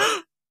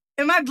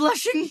 am I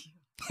blushing?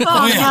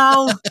 Oh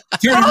no!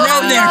 You're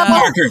red there,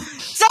 Parker.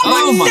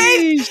 Someone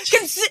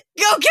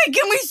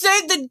can we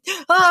save the?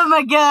 Oh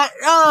my God!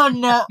 Oh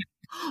no!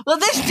 Well,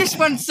 this just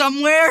went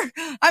somewhere.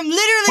 I'm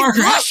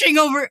literally blushing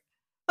over.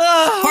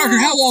 Parker,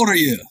 how old are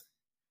you?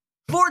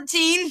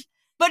 14.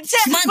 But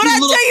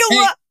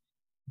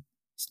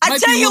I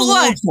tell you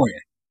what. For you.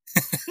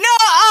 No,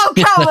 oh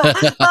come on.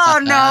 Oh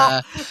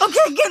no.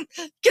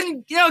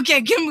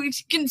 Okay,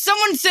 can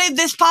someone save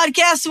this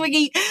podcast so we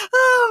can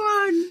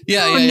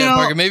Yeah,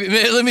 Parker. Maybe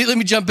let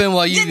me jump in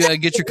while you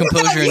get your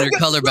composure and your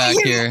color back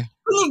here.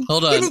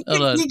 Hold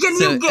on.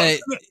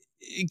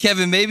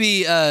 Kevin,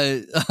 maybe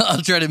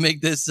I'll try to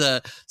make this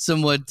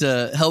somewhat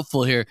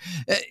helpful here.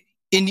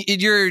 In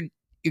your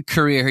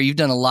career, you've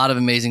done a lot of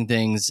amazing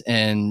things,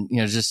 and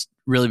just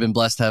really been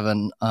blessed to have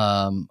an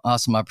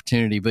awesome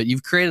opportunity. But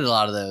you've created a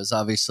lot of those,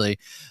 obviously.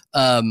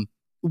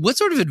 What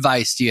sort of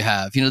advice do you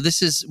have?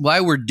 This is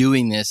why we're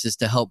doing this, is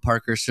to help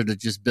Parker sort of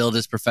just build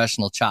his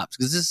professional chops,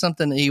 because this is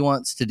something that he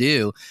wants to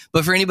do.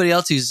 But for anybody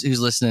else who's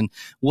listening,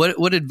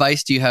 what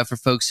advice do you have for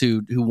folks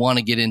who want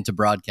to get into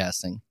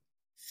broadcasting?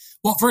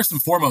 Well, first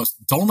and foremost,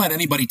 don't let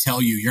anybody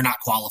tell you you're not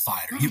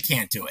qualified or you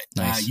can't do it.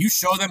 Nice. You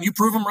show them, you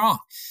prove them wrong.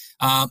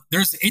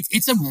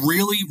 It's a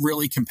really,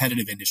 really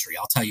competitive industry.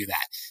 I'll tell you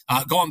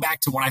that. Going back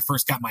to when I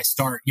first got my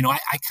start,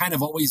 I kind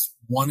of always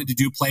wanted to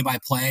do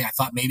play-by-play. I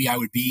thought maybe I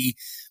would be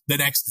the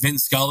next Vin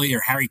Scully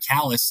or Harry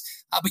Callis.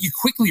 But you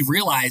quickly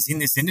realize in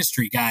this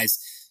industry, guys,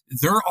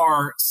 there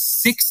are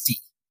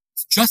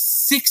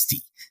just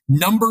 60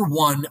 number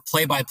one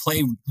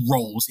play-by-play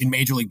roles in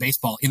Major League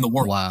Baseball in the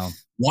world. Wow.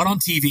 One on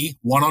TV,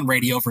 one on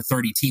radio for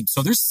 30 teams.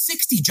 So there's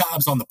 60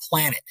 jobs on the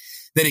planet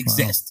that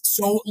exist.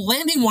 Wow. So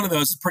landing one of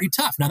those is pretty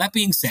tough. Now, that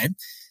being said,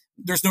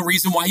 there's no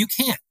reason why you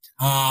can't.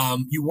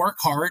 You work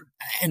hard.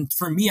 And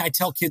for me, I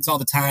tell kids all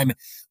the time,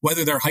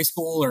 whether they're high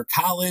school or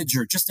college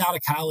or just out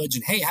of college,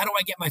 and hey, how do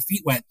I get my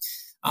feet wet?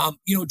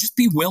 Just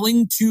be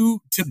willing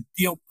to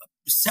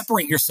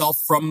separate yourself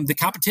from the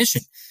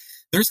competition.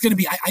 There's going to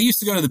be, I used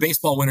to go to the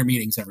baseball winter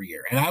meetings every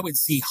year, and I would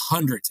see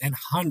hundreds and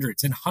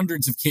hundreds and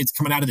hundreds of kids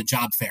coming out of the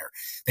job fair.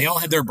 They all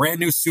had their brand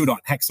new suit on.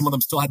 Heck, some of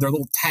them still had their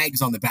little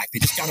tags on the back. They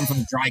just got them from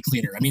the dry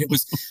cleaner. I mean, it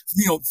was,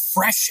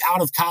 fresh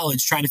out of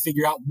college trying to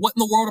figure out what in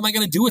the world am I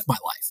going to do with my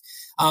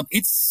life?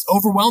 It's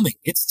overwhelming.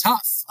 It's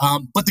tough.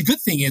 But the good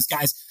thing is,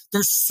 guys,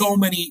 there's so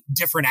many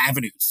different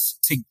avenues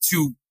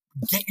to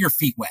get your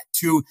feet wet,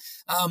 to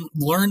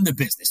learn the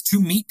business,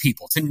 to meet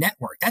people, to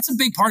network. That's a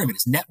big part of it,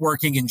 is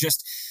networking and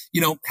just,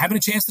 having a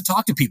chance to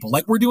talk to people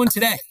like we're doing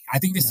today. I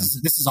think this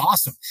is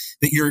awesome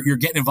that you're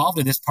getting involved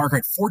in this, Parker,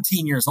 at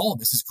 14 years old.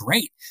 This is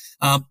great.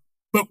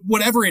 But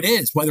whatever it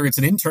is, whether it's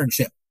an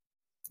internship,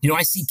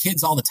 I see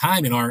kids all the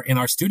time in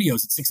our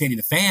studios at 680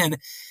 The Fan,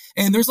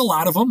 and there's a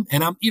lot of them.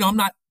 And I'm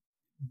not,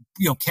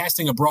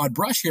 casting a broad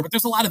brush here, but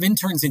there's a lot of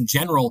interns in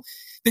general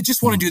that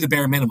just want to do the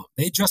bare minimum.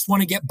 They just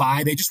want to get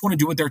by. They just want to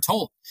do what they're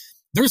told.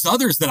 There's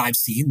others that I've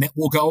seen that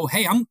will go,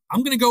 hey, I'm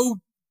going to go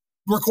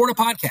record a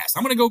podcast.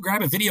 I'm going to go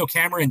grab a video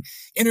camera and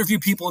interview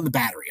people in the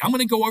Battery. I'm going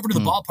to go over to the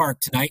ballpark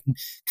tonight and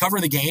cover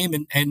the game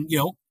and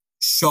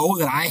show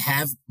that I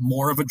have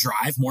more of a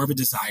drive, more of a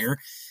desire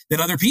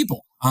than other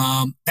people.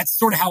 That's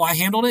sort of how I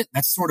handled it.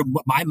 That's sort of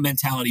what my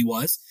mentality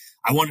was.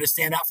 I wanted to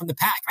stand out from the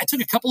pack. I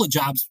took a couple of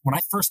jobs when I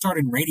first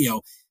started in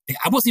radio.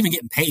 I wasn't even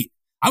getting paid.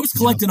 I was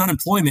collecting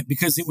unemployment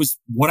because it was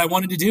what I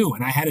wanted to do.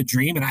 And I had a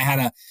dream and I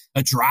had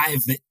a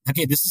drive that,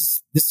 okay, this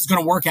is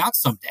going to work out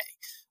someday.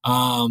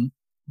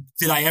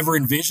 Did I ever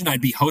envision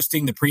I'd be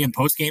hosting the pre and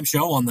post game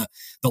show on the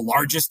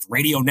largest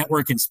radio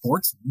network in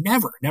sports?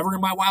 Never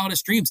in my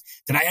wildest dreams.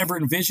 Did I ever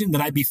envision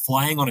that I'd be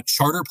flying on a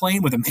charter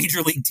plane with a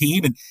major league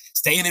team and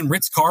staying in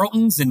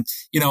Ritz-Carltons and,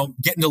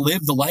 getting to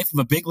live the life of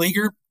a big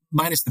leaguer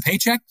minus the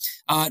paycheck?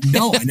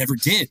 No, I never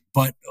did.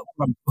 But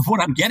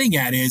what I'm getting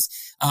at is,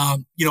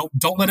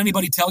 don't let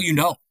anybody tell you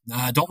no.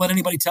 Don't let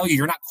anybody tell you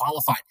you're not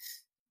qualified.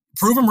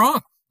 Prove them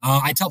wrong.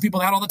 I tell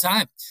people that all the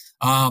time.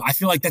 I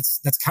feel like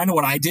that's kind of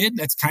what I did.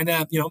 That's kind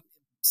of,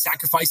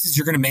 sacrifices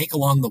you're going to make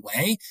along the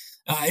way.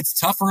 It's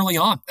tough early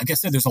on. Like I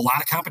said, there's a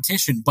lot of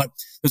competition, but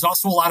there's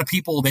also a lot of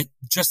people that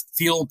just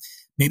feel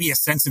maybe a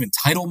sense of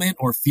entitlement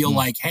or feel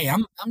like, hey,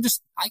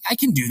 I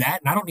can do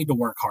that and I don't need to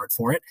work hard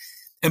for it.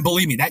 And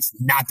believe me, that's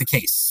not the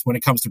case when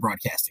it comes to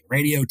broadcasting,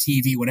 radio,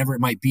 TV, whatever it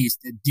might be,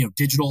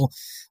 digital.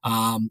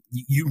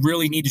 You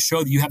really need to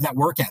show that you have that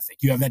work ethic.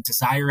 You have that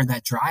desire and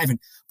that drive. And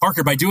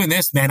Parker, by doing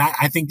this, man,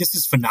 I think this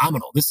is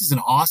phenomenal. This is an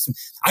awesome.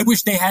 I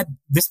wish they had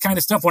this kind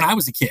of stuff when I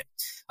was a kid.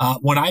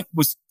 When I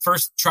was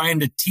first trying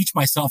to teach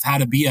myself how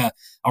to be a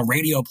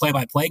radio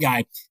play-by-play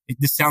guy,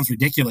 this sounds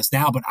ridiculous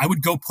now, but I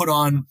would go put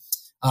on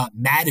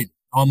Madden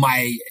on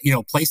my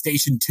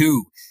PlayStation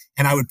 2,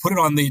 and I would put it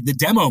on the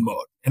demo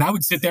mode. And I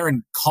would sit there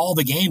and call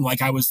the game like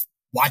I was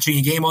watching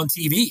a game on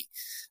TV,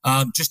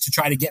 just to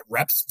try to get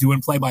reps doing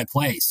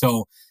play-by-play.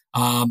 So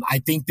I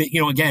think that,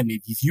 again,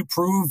 if you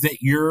prove that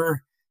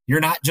you're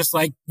not just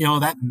like,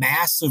 that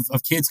mass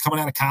of kids coming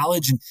out of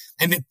college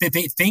and that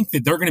they think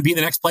that they're going to be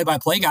the next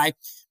play-by-play guy,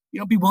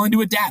 be willing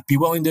to adapt, be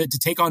willing to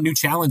take on new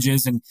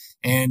challenges and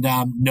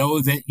know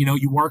that,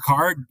 you work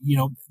hard,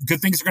 good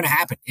things are going to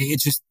happen.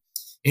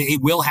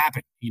 It will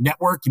happen. You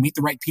network, you meet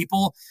the right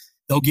people.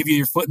 They'll give you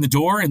your foot in the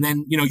door, and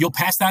then, you'll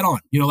pass that on,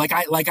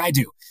 like I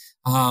do.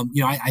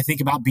 I think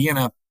about being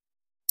a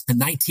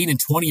 19 and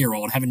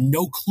 20-year-old, having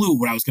no clue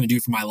what I was going to do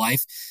for my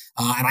life.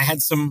 And I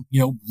had some,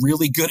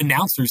 really good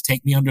announcers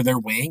take me under their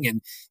wing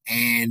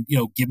and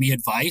give me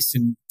advice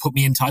and put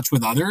me in touch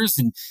with others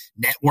and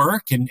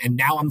network. And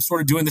now I'm sort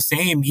of doing the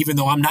same, even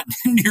though I'm not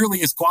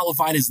nearly as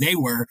qualified as they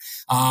were.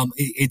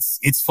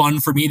 It's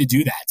fun for me to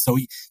do that. So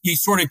you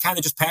sort of kind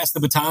of just pass the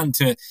baton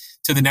to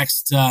the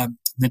next,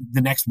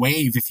 the next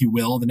wave, if you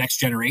will, the next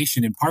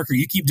generation. And Parker,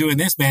 you keep doing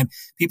this, man.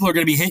 People are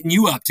going to be hitting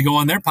you up to go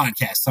on their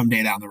podcast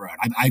someday down the road.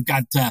 I've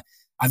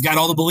got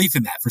all the belief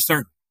in that for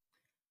certain.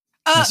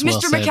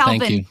 Mr.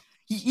 McAlpin,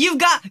 you've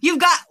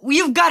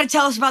got to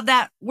tell us about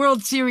that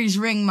World Series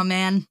ring, my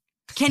man.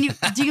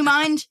 Do you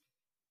mind?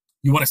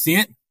 You want to see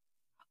it?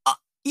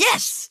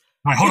 Yes.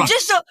 All right, hold on.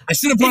 I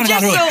should have brought it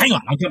out earlier. Hang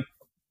on.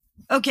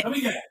 Okay. Let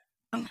me get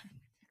it.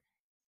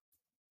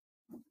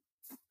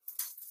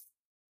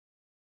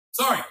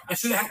 Sorry, I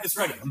should have had this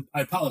ready.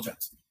 I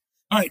apologize.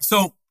 All right,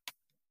 so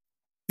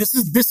this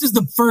is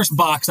the first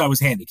box I was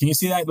handed. Can you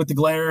see that with the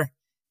glare?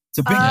 It's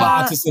a big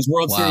box. It says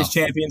World Series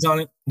champions on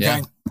it.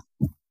 Okay. Yeah.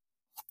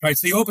 All right,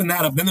 so you open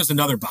that up. Then there's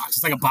another box.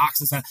 It's like a box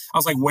inside. I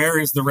was like, where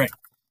is the ring?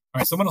 All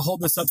right, so I'm going to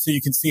hold this up so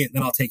you can see it, and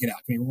then I'll take it out.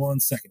 Give me 1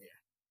 second here.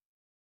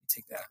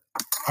 Take that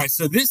out. All right,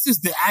 so this is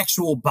the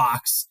actual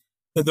box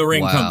that the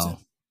ring comes in.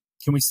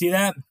 Can we see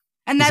that?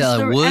 And that's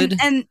the wood.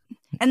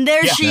 And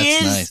there she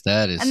is. Nice.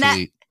 That is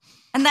sweet.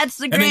 And that's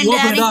the granddaddy. And then you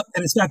open it up,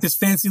 and it's got this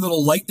fancy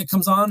little light that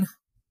comes on,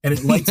 and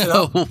it lights it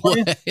up.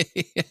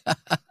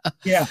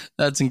 Yeah.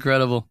 That's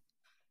incredible.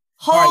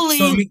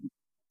 Holy. All right, so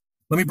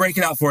let me break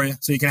it out for you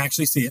so you can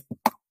actually see it.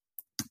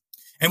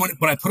 And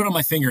when I put it on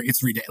my finger,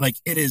 it's ridiculous. Like,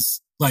 it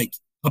is, like,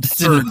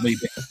 absurdly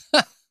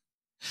big.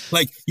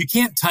 Like, you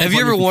can't type. Have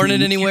you ever worn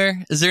it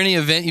anywhere? Is there any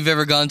event you've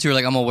ever gone to where,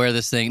 like, I'm going to wear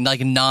this thing? Like,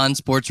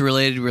 non-sports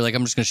related, where, like,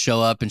 I'm just going to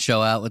show up and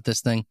show out with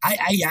this thing?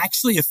 I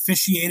actually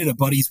officiated a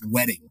buddy's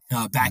wedding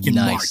back in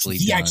March.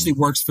 He actually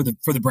works for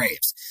the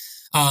Braves.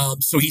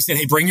 So he said,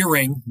 hey, bring your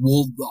ring.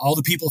 All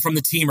the people from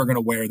the team are going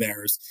to wear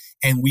theirs,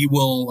 and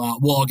we'll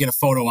all get a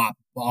photo op,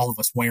 all of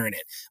us wearing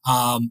it.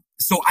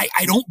 So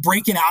I don't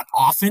break it out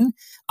often.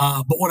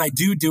 But what I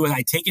do is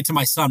I take it to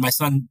my son. My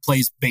son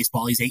plays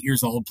baseball. He's 8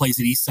 years old, plays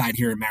at Eastside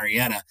here in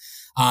Marietta.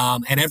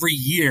 And every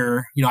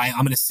year,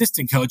 I'm an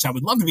assistant coach. I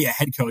would love to be a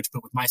head coach,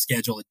 but with my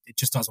schedule, it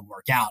just doesn't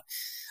work out.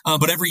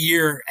 But every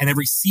year and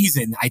every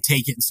season, I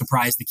take it and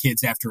surprise the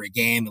kids after a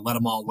game and let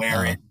them all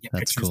wear it and get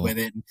pictures with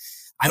it. And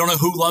I don't know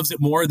who loves it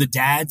more, the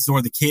dads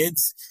or the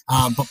kids.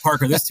 But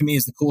Parker, this to me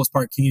is the coolest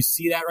part. Can you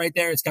see that right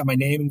there? It's got my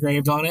name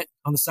engraved on it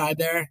on the side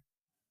there.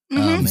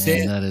 Oh man,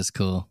 that is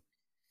cool.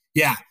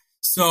 Yeah.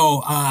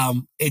 So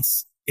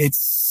it's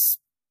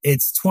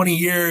 20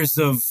 years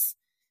of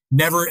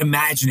never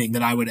imagining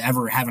that I would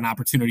ever have an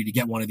opportunity to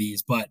get one of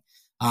these. But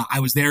I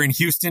was there in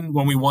Houston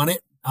when we won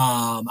it.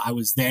 I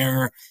was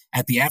there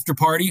at the after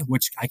party,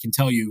 which I can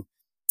tell you,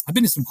 I've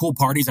been to some cool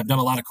parties. I've done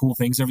a lot of cool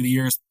things over the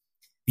years.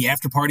 The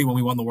after party when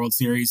we won the World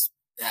Series,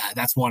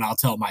 that's one I'll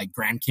tell my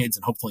grandkids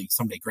and hopefully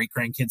someday great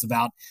grandkids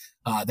about.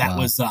 That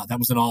was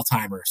an all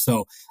timer.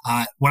 So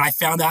when I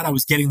found out I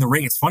was getting the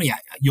ring, it's funny.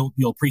 You'll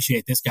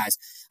appreciate this, guys.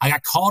 I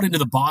got called into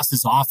the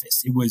boss's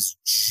office. It was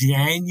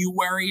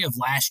January of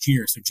last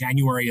year, so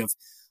January of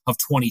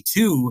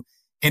 22,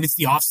 and it's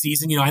the off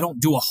season. I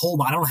don't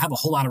have a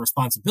whole lot of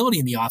responsibility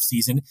in the off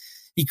season.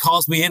 He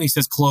calls me in. He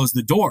says, "Close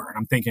the door," and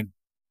I'm thinking,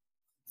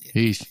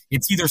 Eesh.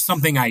 It's either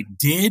something I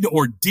did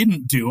or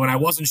didn't do, and I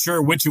wasn't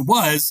sure which it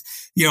was,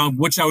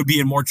 which I would be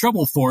in more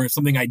trouble for, if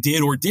something I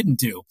did or didn't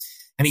do.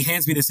 And he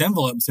hands me this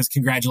envelope and says,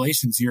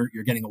 "Congratulations, you're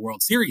getting a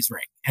World Series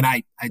ring." And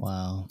I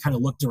kind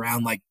of looked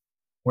around like,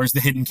 where's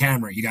the hidden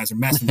camera? You guys are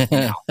messing with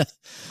me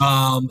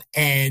now.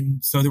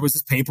 And so there was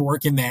this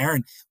paperwork in there.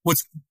 And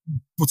what's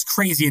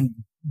crazy, and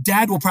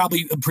Dad will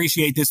probably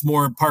appreciate this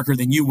more, Parker,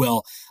 than you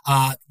will.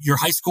 Your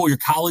high school, your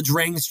college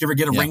rings. Did you ever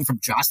get a ring from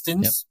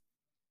Justin's? Yep.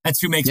 That's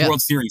who makes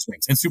World Series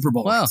rings and Super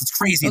Bowl rings. It's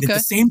crazy that the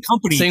same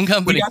company.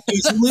 We got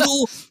those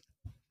little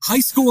high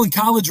school and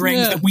college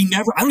rings that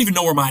I don't even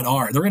know where mine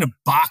are. They're in a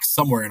box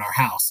somewhere in our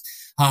house.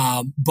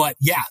 But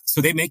yeah, so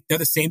they're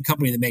the same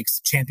company that makes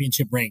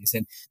championship rings.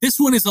 And this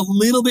one is a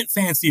little bit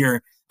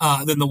fancier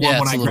than the one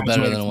when I graduated. It's a little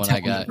better than the one I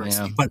got.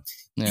 Yeah. But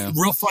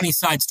real funny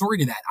side story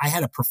to that. I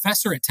had a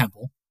professor at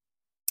Temple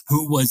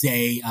who was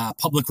a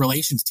public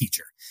relations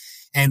teacher,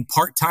 and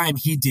part-time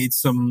he did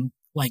some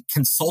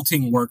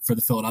consulting work for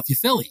the Philadelphia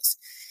Phillies.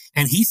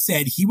 And he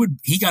said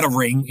he got a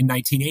ring in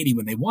 1980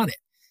 when they won it.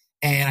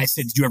 And I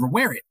said, "Did you ever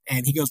wear it?"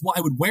 And he goes, "Well,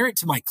 I would wear it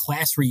to my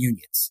class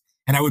reunions.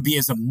 And I would be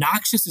as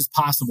obnoxious as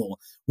possible,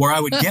 where I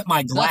would get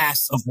my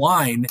glass of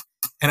wine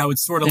and I would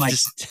sort of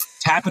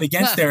tap it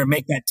against there and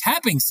make that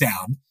tapping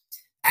sound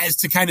as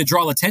to kind of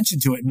draw attention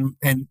to it.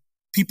 And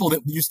people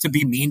that used to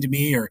be mean to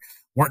me or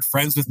weren't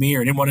friends with me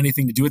or didn't want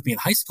anything to do with me in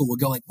high school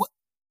would go like, what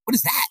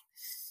is that?"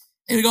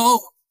 And they go,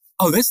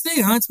 "Oh, this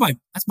thing, that's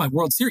my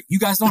World Series. You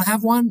guys don't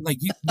have one? Like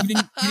you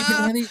didn't get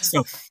one of these?"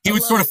 So he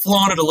would sort of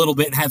flaunt it a little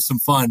bit and have some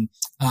fun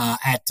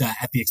at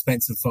the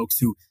expense of folks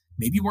who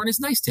maybe weren't as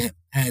nice to him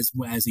as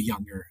a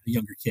younger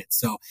kid.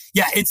 So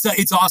yeah,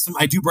 it's awesome.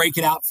 I do break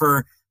it out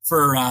for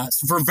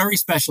very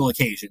special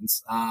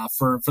occasions,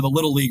 for the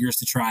little leaguers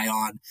to try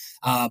on.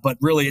 But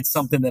really, it's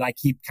something that I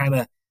keep kind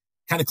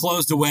of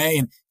closed away.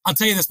 And I'll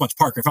tell you this much,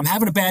 Parker, if I'm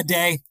having a bad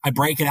day, I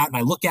break it out and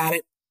I look at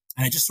it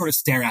and I just sort of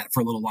stare at it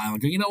for a little while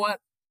and go, you know what?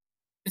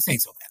 This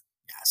ain't so bad.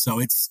 Yeah. So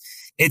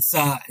it's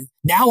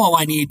now all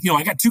I need,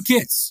 I got 2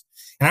 kids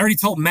and I already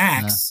told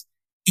Max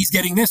he's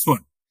getting this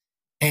one.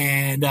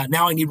 And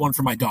now I need one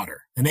for my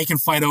daughter, and they can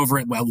fight over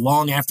it. Well,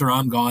 long after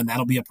I'm gone,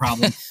 that'll be a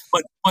problem.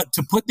 But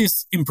to put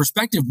this in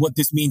perspective, what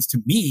this means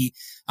to me,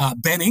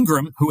 Ben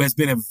Ingram, who has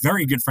been a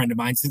very good friend of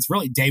mine since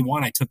really day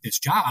one I took this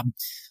job,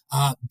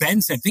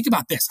 Ben said, think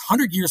about this,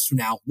 100 years from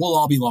now, we'll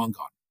all be long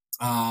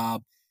gone.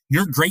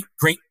 Your great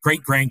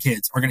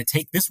grandkids are going to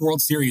take this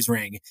World Series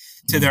ring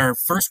to their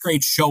first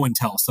grade show and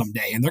tell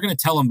someday. And they're going to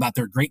tell them about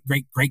their great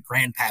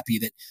grandpappy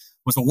that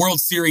was a World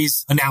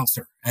Series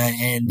announcer.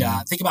 And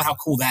think about how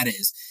cool that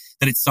is,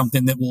 that it's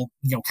something that will,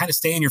 kind of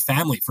stay in your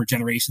family for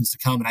generations to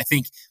come. And I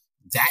think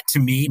that to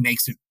me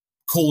makes it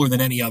cooler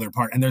than any other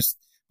part. And there's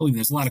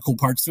a lot of cool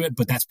parts to it,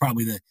 but that's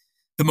probably the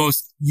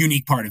most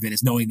unique part of it,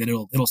 is knowing that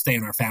it'll stay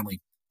in our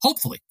family,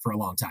 hopefully for a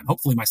long time.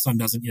 Hopefully my son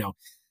doesn't,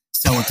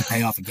 sell it to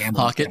pay off a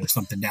gambling or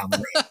something down the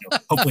road.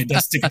 Hopefully it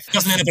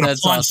doesn't end up in a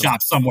pawn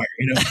shop somewhere.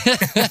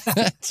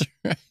 That's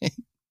right.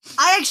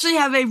 I actually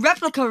have a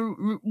replica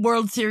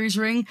World Series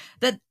ring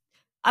that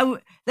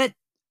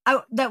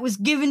was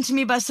given to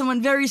me by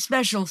someone very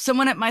special,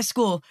 someone at my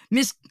school,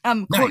 Miss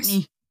Courtney.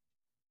 Nice.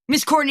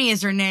 Miss Courtney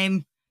is her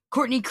name.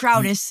 Courtney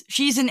Crowdis.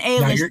 She's an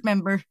A-list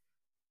member.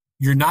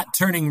 You're not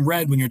turning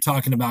red when you're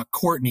talking about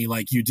Courtney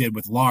like you did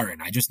with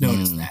Lauren. I just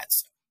noticed that.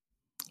 So.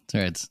 That's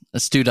right. It's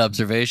astute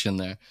observation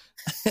there.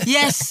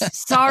 Yes,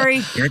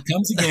 sorry. Here it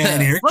comes again.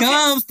 Here it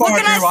comes,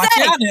 Parker. Watch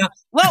out now.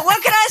 Well,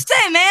 what can I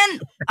say, man?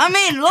 I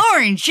mean,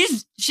 Lauren,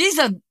 she's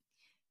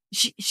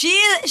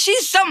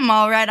something,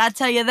 all right. I'll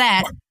tell you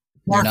that.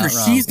 Parker,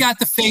 she's got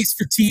the face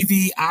for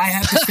TV. I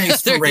have the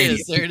face for radio.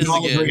 There it is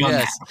again.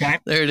 Yes. That, okay?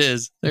 There it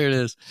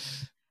is.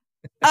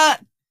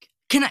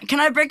 Can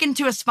I break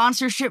into a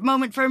sponsorship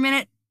moment for a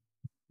minute?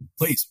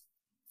 Please.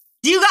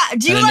 Do you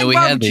like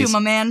barbecue, my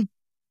man?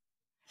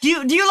 Do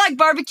you like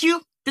barbecue?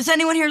 Does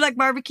anyone here like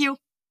barbecue?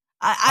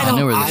 I don't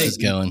know where this is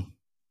going.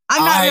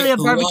 I'm not really a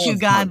barbecue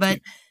guy, but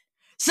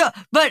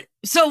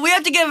we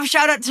have to give a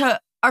shout out to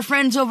our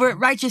friends over at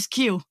Righteous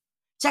Q.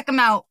 Check them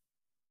out.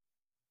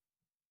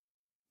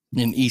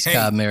 In East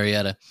Cobb,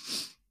 Marietta.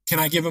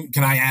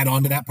 Can I add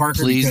on to that,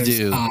 Parker? Please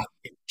do.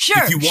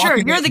 Sure.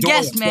 You're the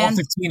guest, man.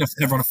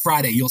 12:15 on a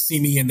Friday, you'll see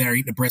me in there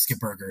eating a brisket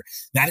burger.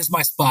 That is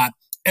my spot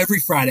every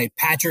Friday.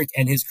 Patrick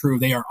and his crew,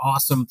 they are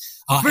awesome.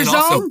 And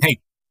also, hey,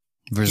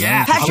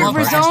 Verzone. Patrick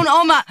Verzone.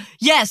 Oh my,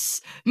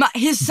 yes.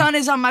 His son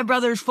is on my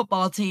brother's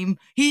football team.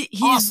 He's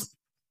awesome.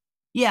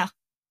 Yeah.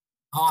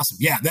 Awesome.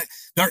 Yeah,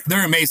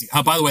 they're amazing.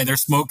 By the way, their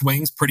smoked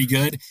wings, pretty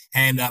good.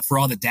 And for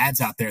all the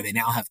dads out there, they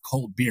now have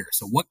cold beer.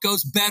 So what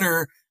goes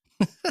better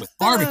with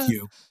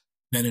barbecue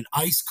than an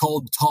ice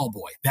cold tall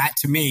boy? That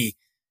to me,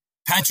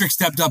 Patrick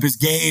stepped up his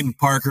game,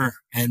 Parker,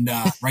 and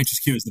Righteous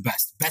Q is the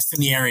best in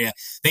the area.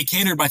 They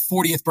catered my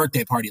 40th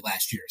birthday party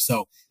last year.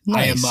 So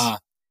nice.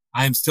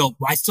 I still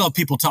have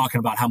people talking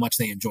about how much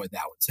they enjoyed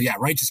that one. So yeah,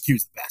 Righteous Q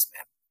is the best,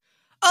 man.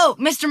 Oh,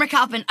 Mr.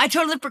 McAlpin, I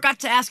totally forgot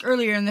to ask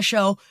earlier in the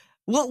show.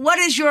 What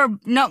is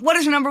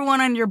number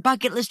one on your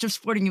bucket list of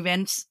sporting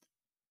events?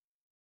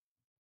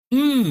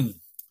 Good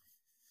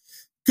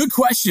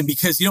question,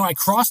 because, I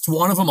crossed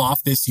one of them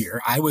off this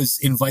year. I was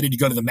invited to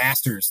go to the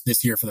Masters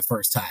this year for the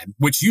first time,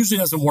 which usually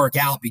doesn't work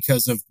out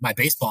because of my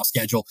baseball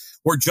schedule.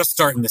 We're just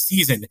starting the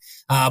season.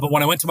 But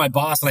when I went to my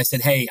boss and I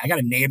said, hey, I got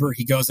a neighbor,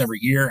 he goes every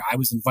year, I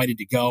was invited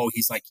to go.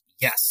 He's like,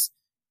 yes,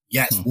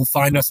 we'll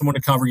find us someone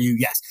to cover you.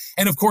 Yes.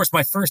 And of course,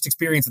 my first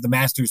experience at the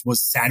Masters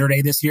was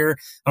Saturday this year.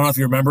 I don't know if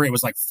you remember, it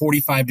was like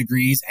 45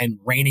 degrees and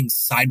raining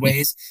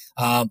sideways.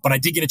 But I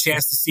did get a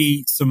chance to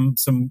see some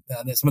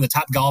of the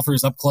top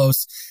golfers up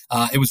close.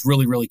 It was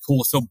really, really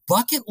cool. So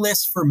bucket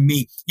list for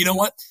me, you know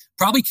what?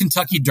 Probably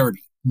Kentucky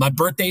Derby. My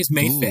birthday is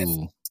May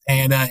 5th.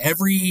 And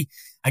every,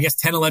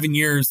 10, 11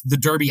 years, the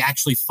Derby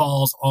actually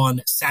falls on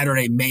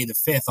Saturday, May the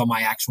 5th on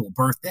my actual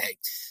birthday.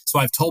 So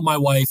I've told my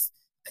wife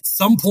at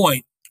some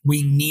point,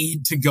 we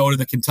need to go to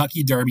the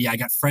Kentucky Derby. I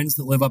got friends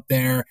that live up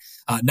there,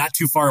 not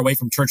too far away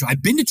from Churchill.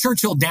 I've been to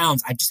Churchill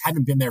Downs. I just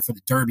haven't been there for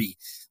the Derby.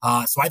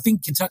 So I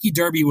think Kentucky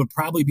Derby would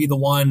probably be the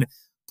one.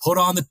 Put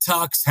on the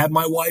tux, have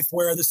my wife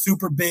wear the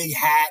super big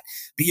hat,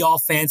 be all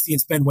fancy,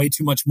 and spend way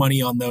too much money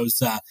on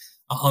those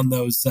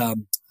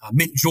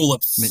mint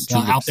juleps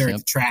out there at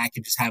the track,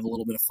 and just have a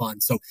little bit of fun.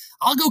 So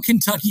I'll go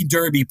Kentucky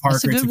Derby,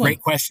 Parker. It's a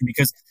great question,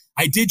 because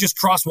I did just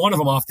cross one of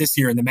them off this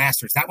year in the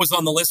Masters. That was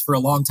on the list for a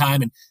long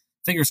time, and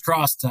fingers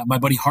crossed, my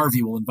buddy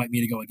Harvey will invite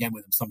me to go again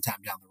with him sometime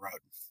down the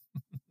road.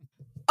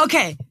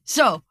 Okay,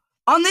 so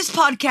on this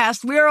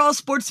podcast, we are all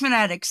sports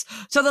fanatics.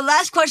 So the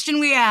last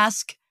question we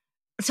ask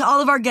to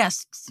all of our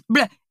guests,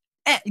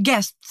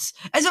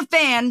 as a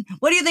fan,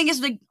 what do you think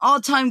is the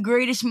all-time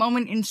greatest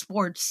moment in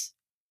sports?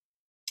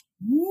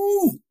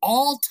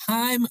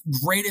 All-time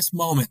greatest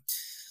moment.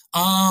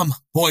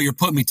 Boy, you're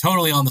putting me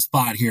totally on the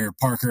spot here,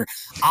 Parker.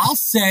 I'll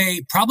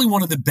say probably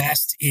one of the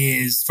best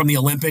is from the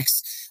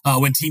Olympics,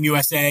 when Team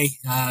USA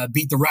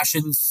beat the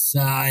Russians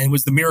and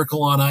was the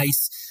miracle on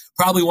ice.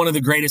 Probably one of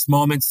the greatest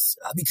moments,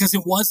 because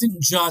it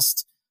wasn't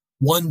just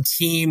one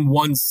team,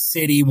 one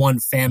city, one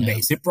fan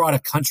base. It brought a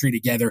country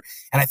together,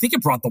 and I think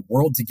it brought the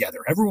world together.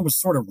 Everyone was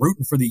sort of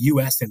rooting for the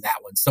U.S. in that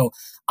one. So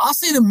I'll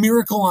say the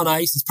miracle on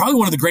ice is probably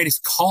one of the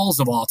greatest calls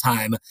of all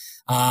time.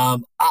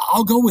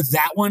 I'll go with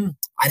that one.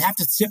 I'd have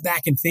to sit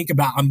back and think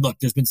about, look,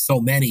 there's been so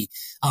many,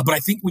 but I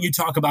think when you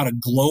talk about a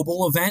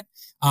global event,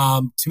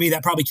 to me,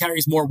 that probably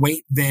carries more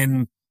weight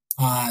than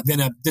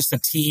just a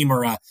team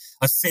or a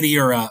city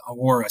or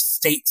a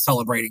state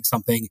celebrating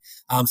something.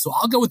 So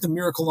I'll go with the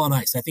miracle on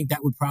ice. I think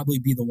that would probably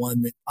be the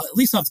one that, at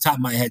least off the top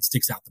of my head,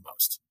 sticks out the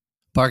most.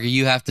 Parker,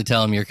 you have to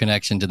tell him your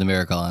connection to the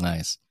miracle on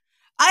ice.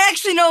 I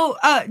actually know.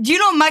 Do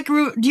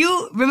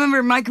you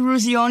remember Mike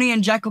Ruzioni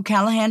and Jack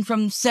O'Callahan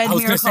from said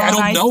Miracle on Ice?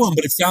 I don't know him,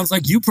 but it sounds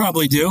like you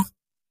probably do.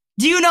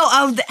 Do you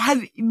know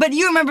but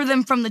you remember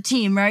them from the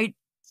team, right?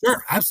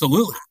 Sure,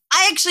 absolutely.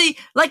 I actually,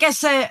 like I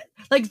said,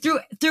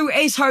 through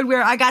Ace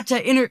Hardware, I got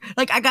to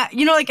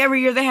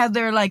every year they have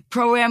their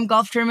pro-am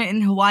golf tournament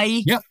in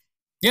Hawaii. Yep.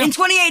 In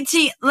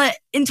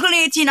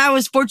 2018, I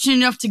was fortunate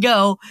enough to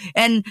go,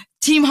 and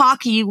team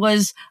hockey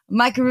was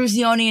Mike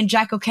Ruzioni and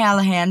Jack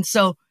O'Callahan.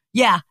 So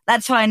yeah,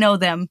 that's how I know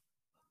them.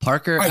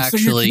 Parker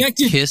actually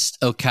kissed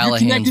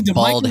O'Callahan's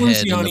bald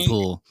head in the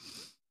pool.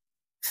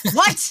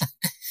 What?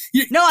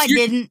 No, I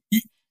didn't.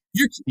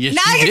 Yes,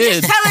 now you're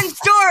just telling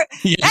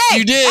stories. Yes,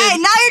 you did. Hey,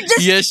 now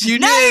you're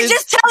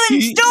just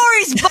telling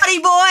stories, buddy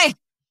boy.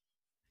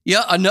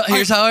 Yeah, I know.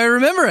 Here's how I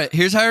remember it.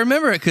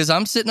 Because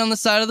I'm sitting on the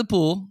side of the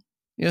pool.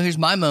 Here's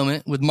my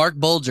moment with Mark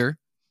Bulger.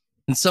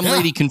 And some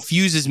lady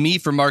confuses me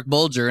for Mark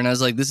Bulger. And I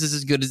was like, this is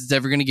as good as it's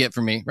ever going to get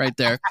for me right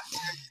there.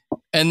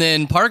 And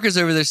then Parker's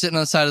over there sitting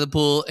on the side of the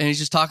pool. And he's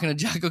just talking to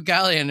Jack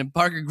O'Callahan. And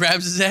Parker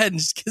grabs his head and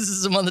just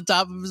kisses him on the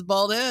top of his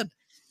bald head.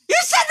 You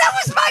said that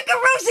was Mike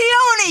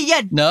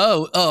Ruzioni.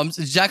 No. Oh,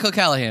 Jack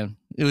O'Callahan.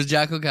 It was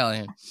Jack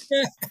O'Callahan.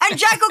 And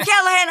Jack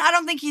O'Callahan, I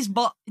don't think he's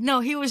bald. No,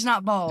 he was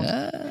not bald.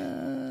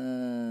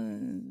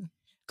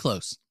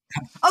 Close.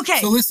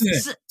 Okay. So listen to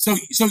this.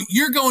 So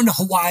you're going to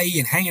Hawaii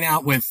and hanging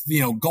out with,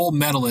 gold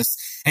medalists,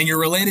 and you're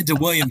related to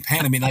William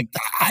Penn. I mean, I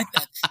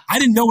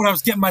didn't know what I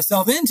was getting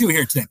myself into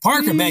here today.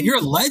 Parker, man, you're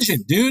a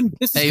legend, dude.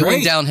 This is great. He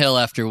went downhill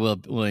after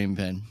William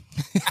Penn.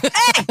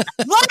 Hey,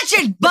 watch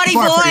it, buddy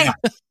boy.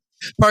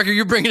 Parker,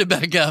 you're bringing it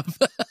back up.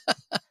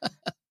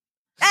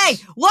 Hey,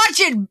 watch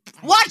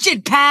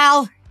it, pal.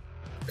 All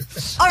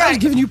right. I was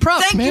giving you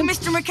props, Thank man. you,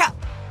 Mr. McAlpin.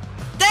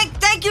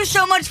 Thank you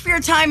so much for your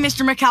time,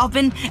 Mr.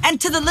 McAlpin.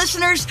 And to the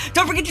listeners,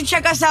 don't forget to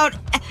check us out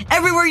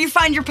everywhere you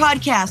find your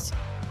podcast.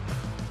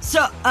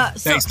 So,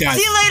 Thanks, guys.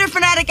 See you later,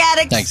 Fanatic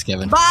Addicts. Thanks,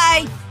 Kevin.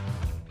 Bye.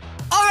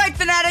 All right,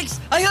 Fanatics.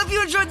 I hope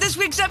you enjoyed this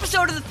week's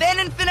episode of The Fan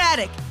and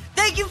Fanatic.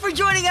 Thank you for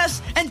joining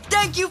us, and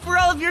thank you for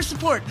all of your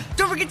support.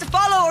 Don't forget to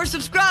follow or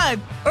subscribe,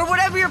 or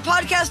whatever your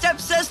podcast app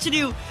says to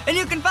do. And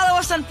you can follow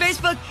us on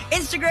Facebook,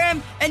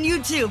 Instagram, and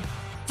YouTube.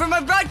 For my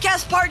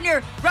broadcast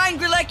partner, Ryan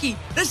Grelecki,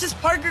 this is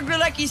Parker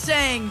Grelecki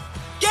saying,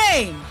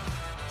 Game,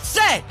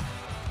 Set,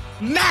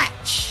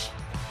 Match!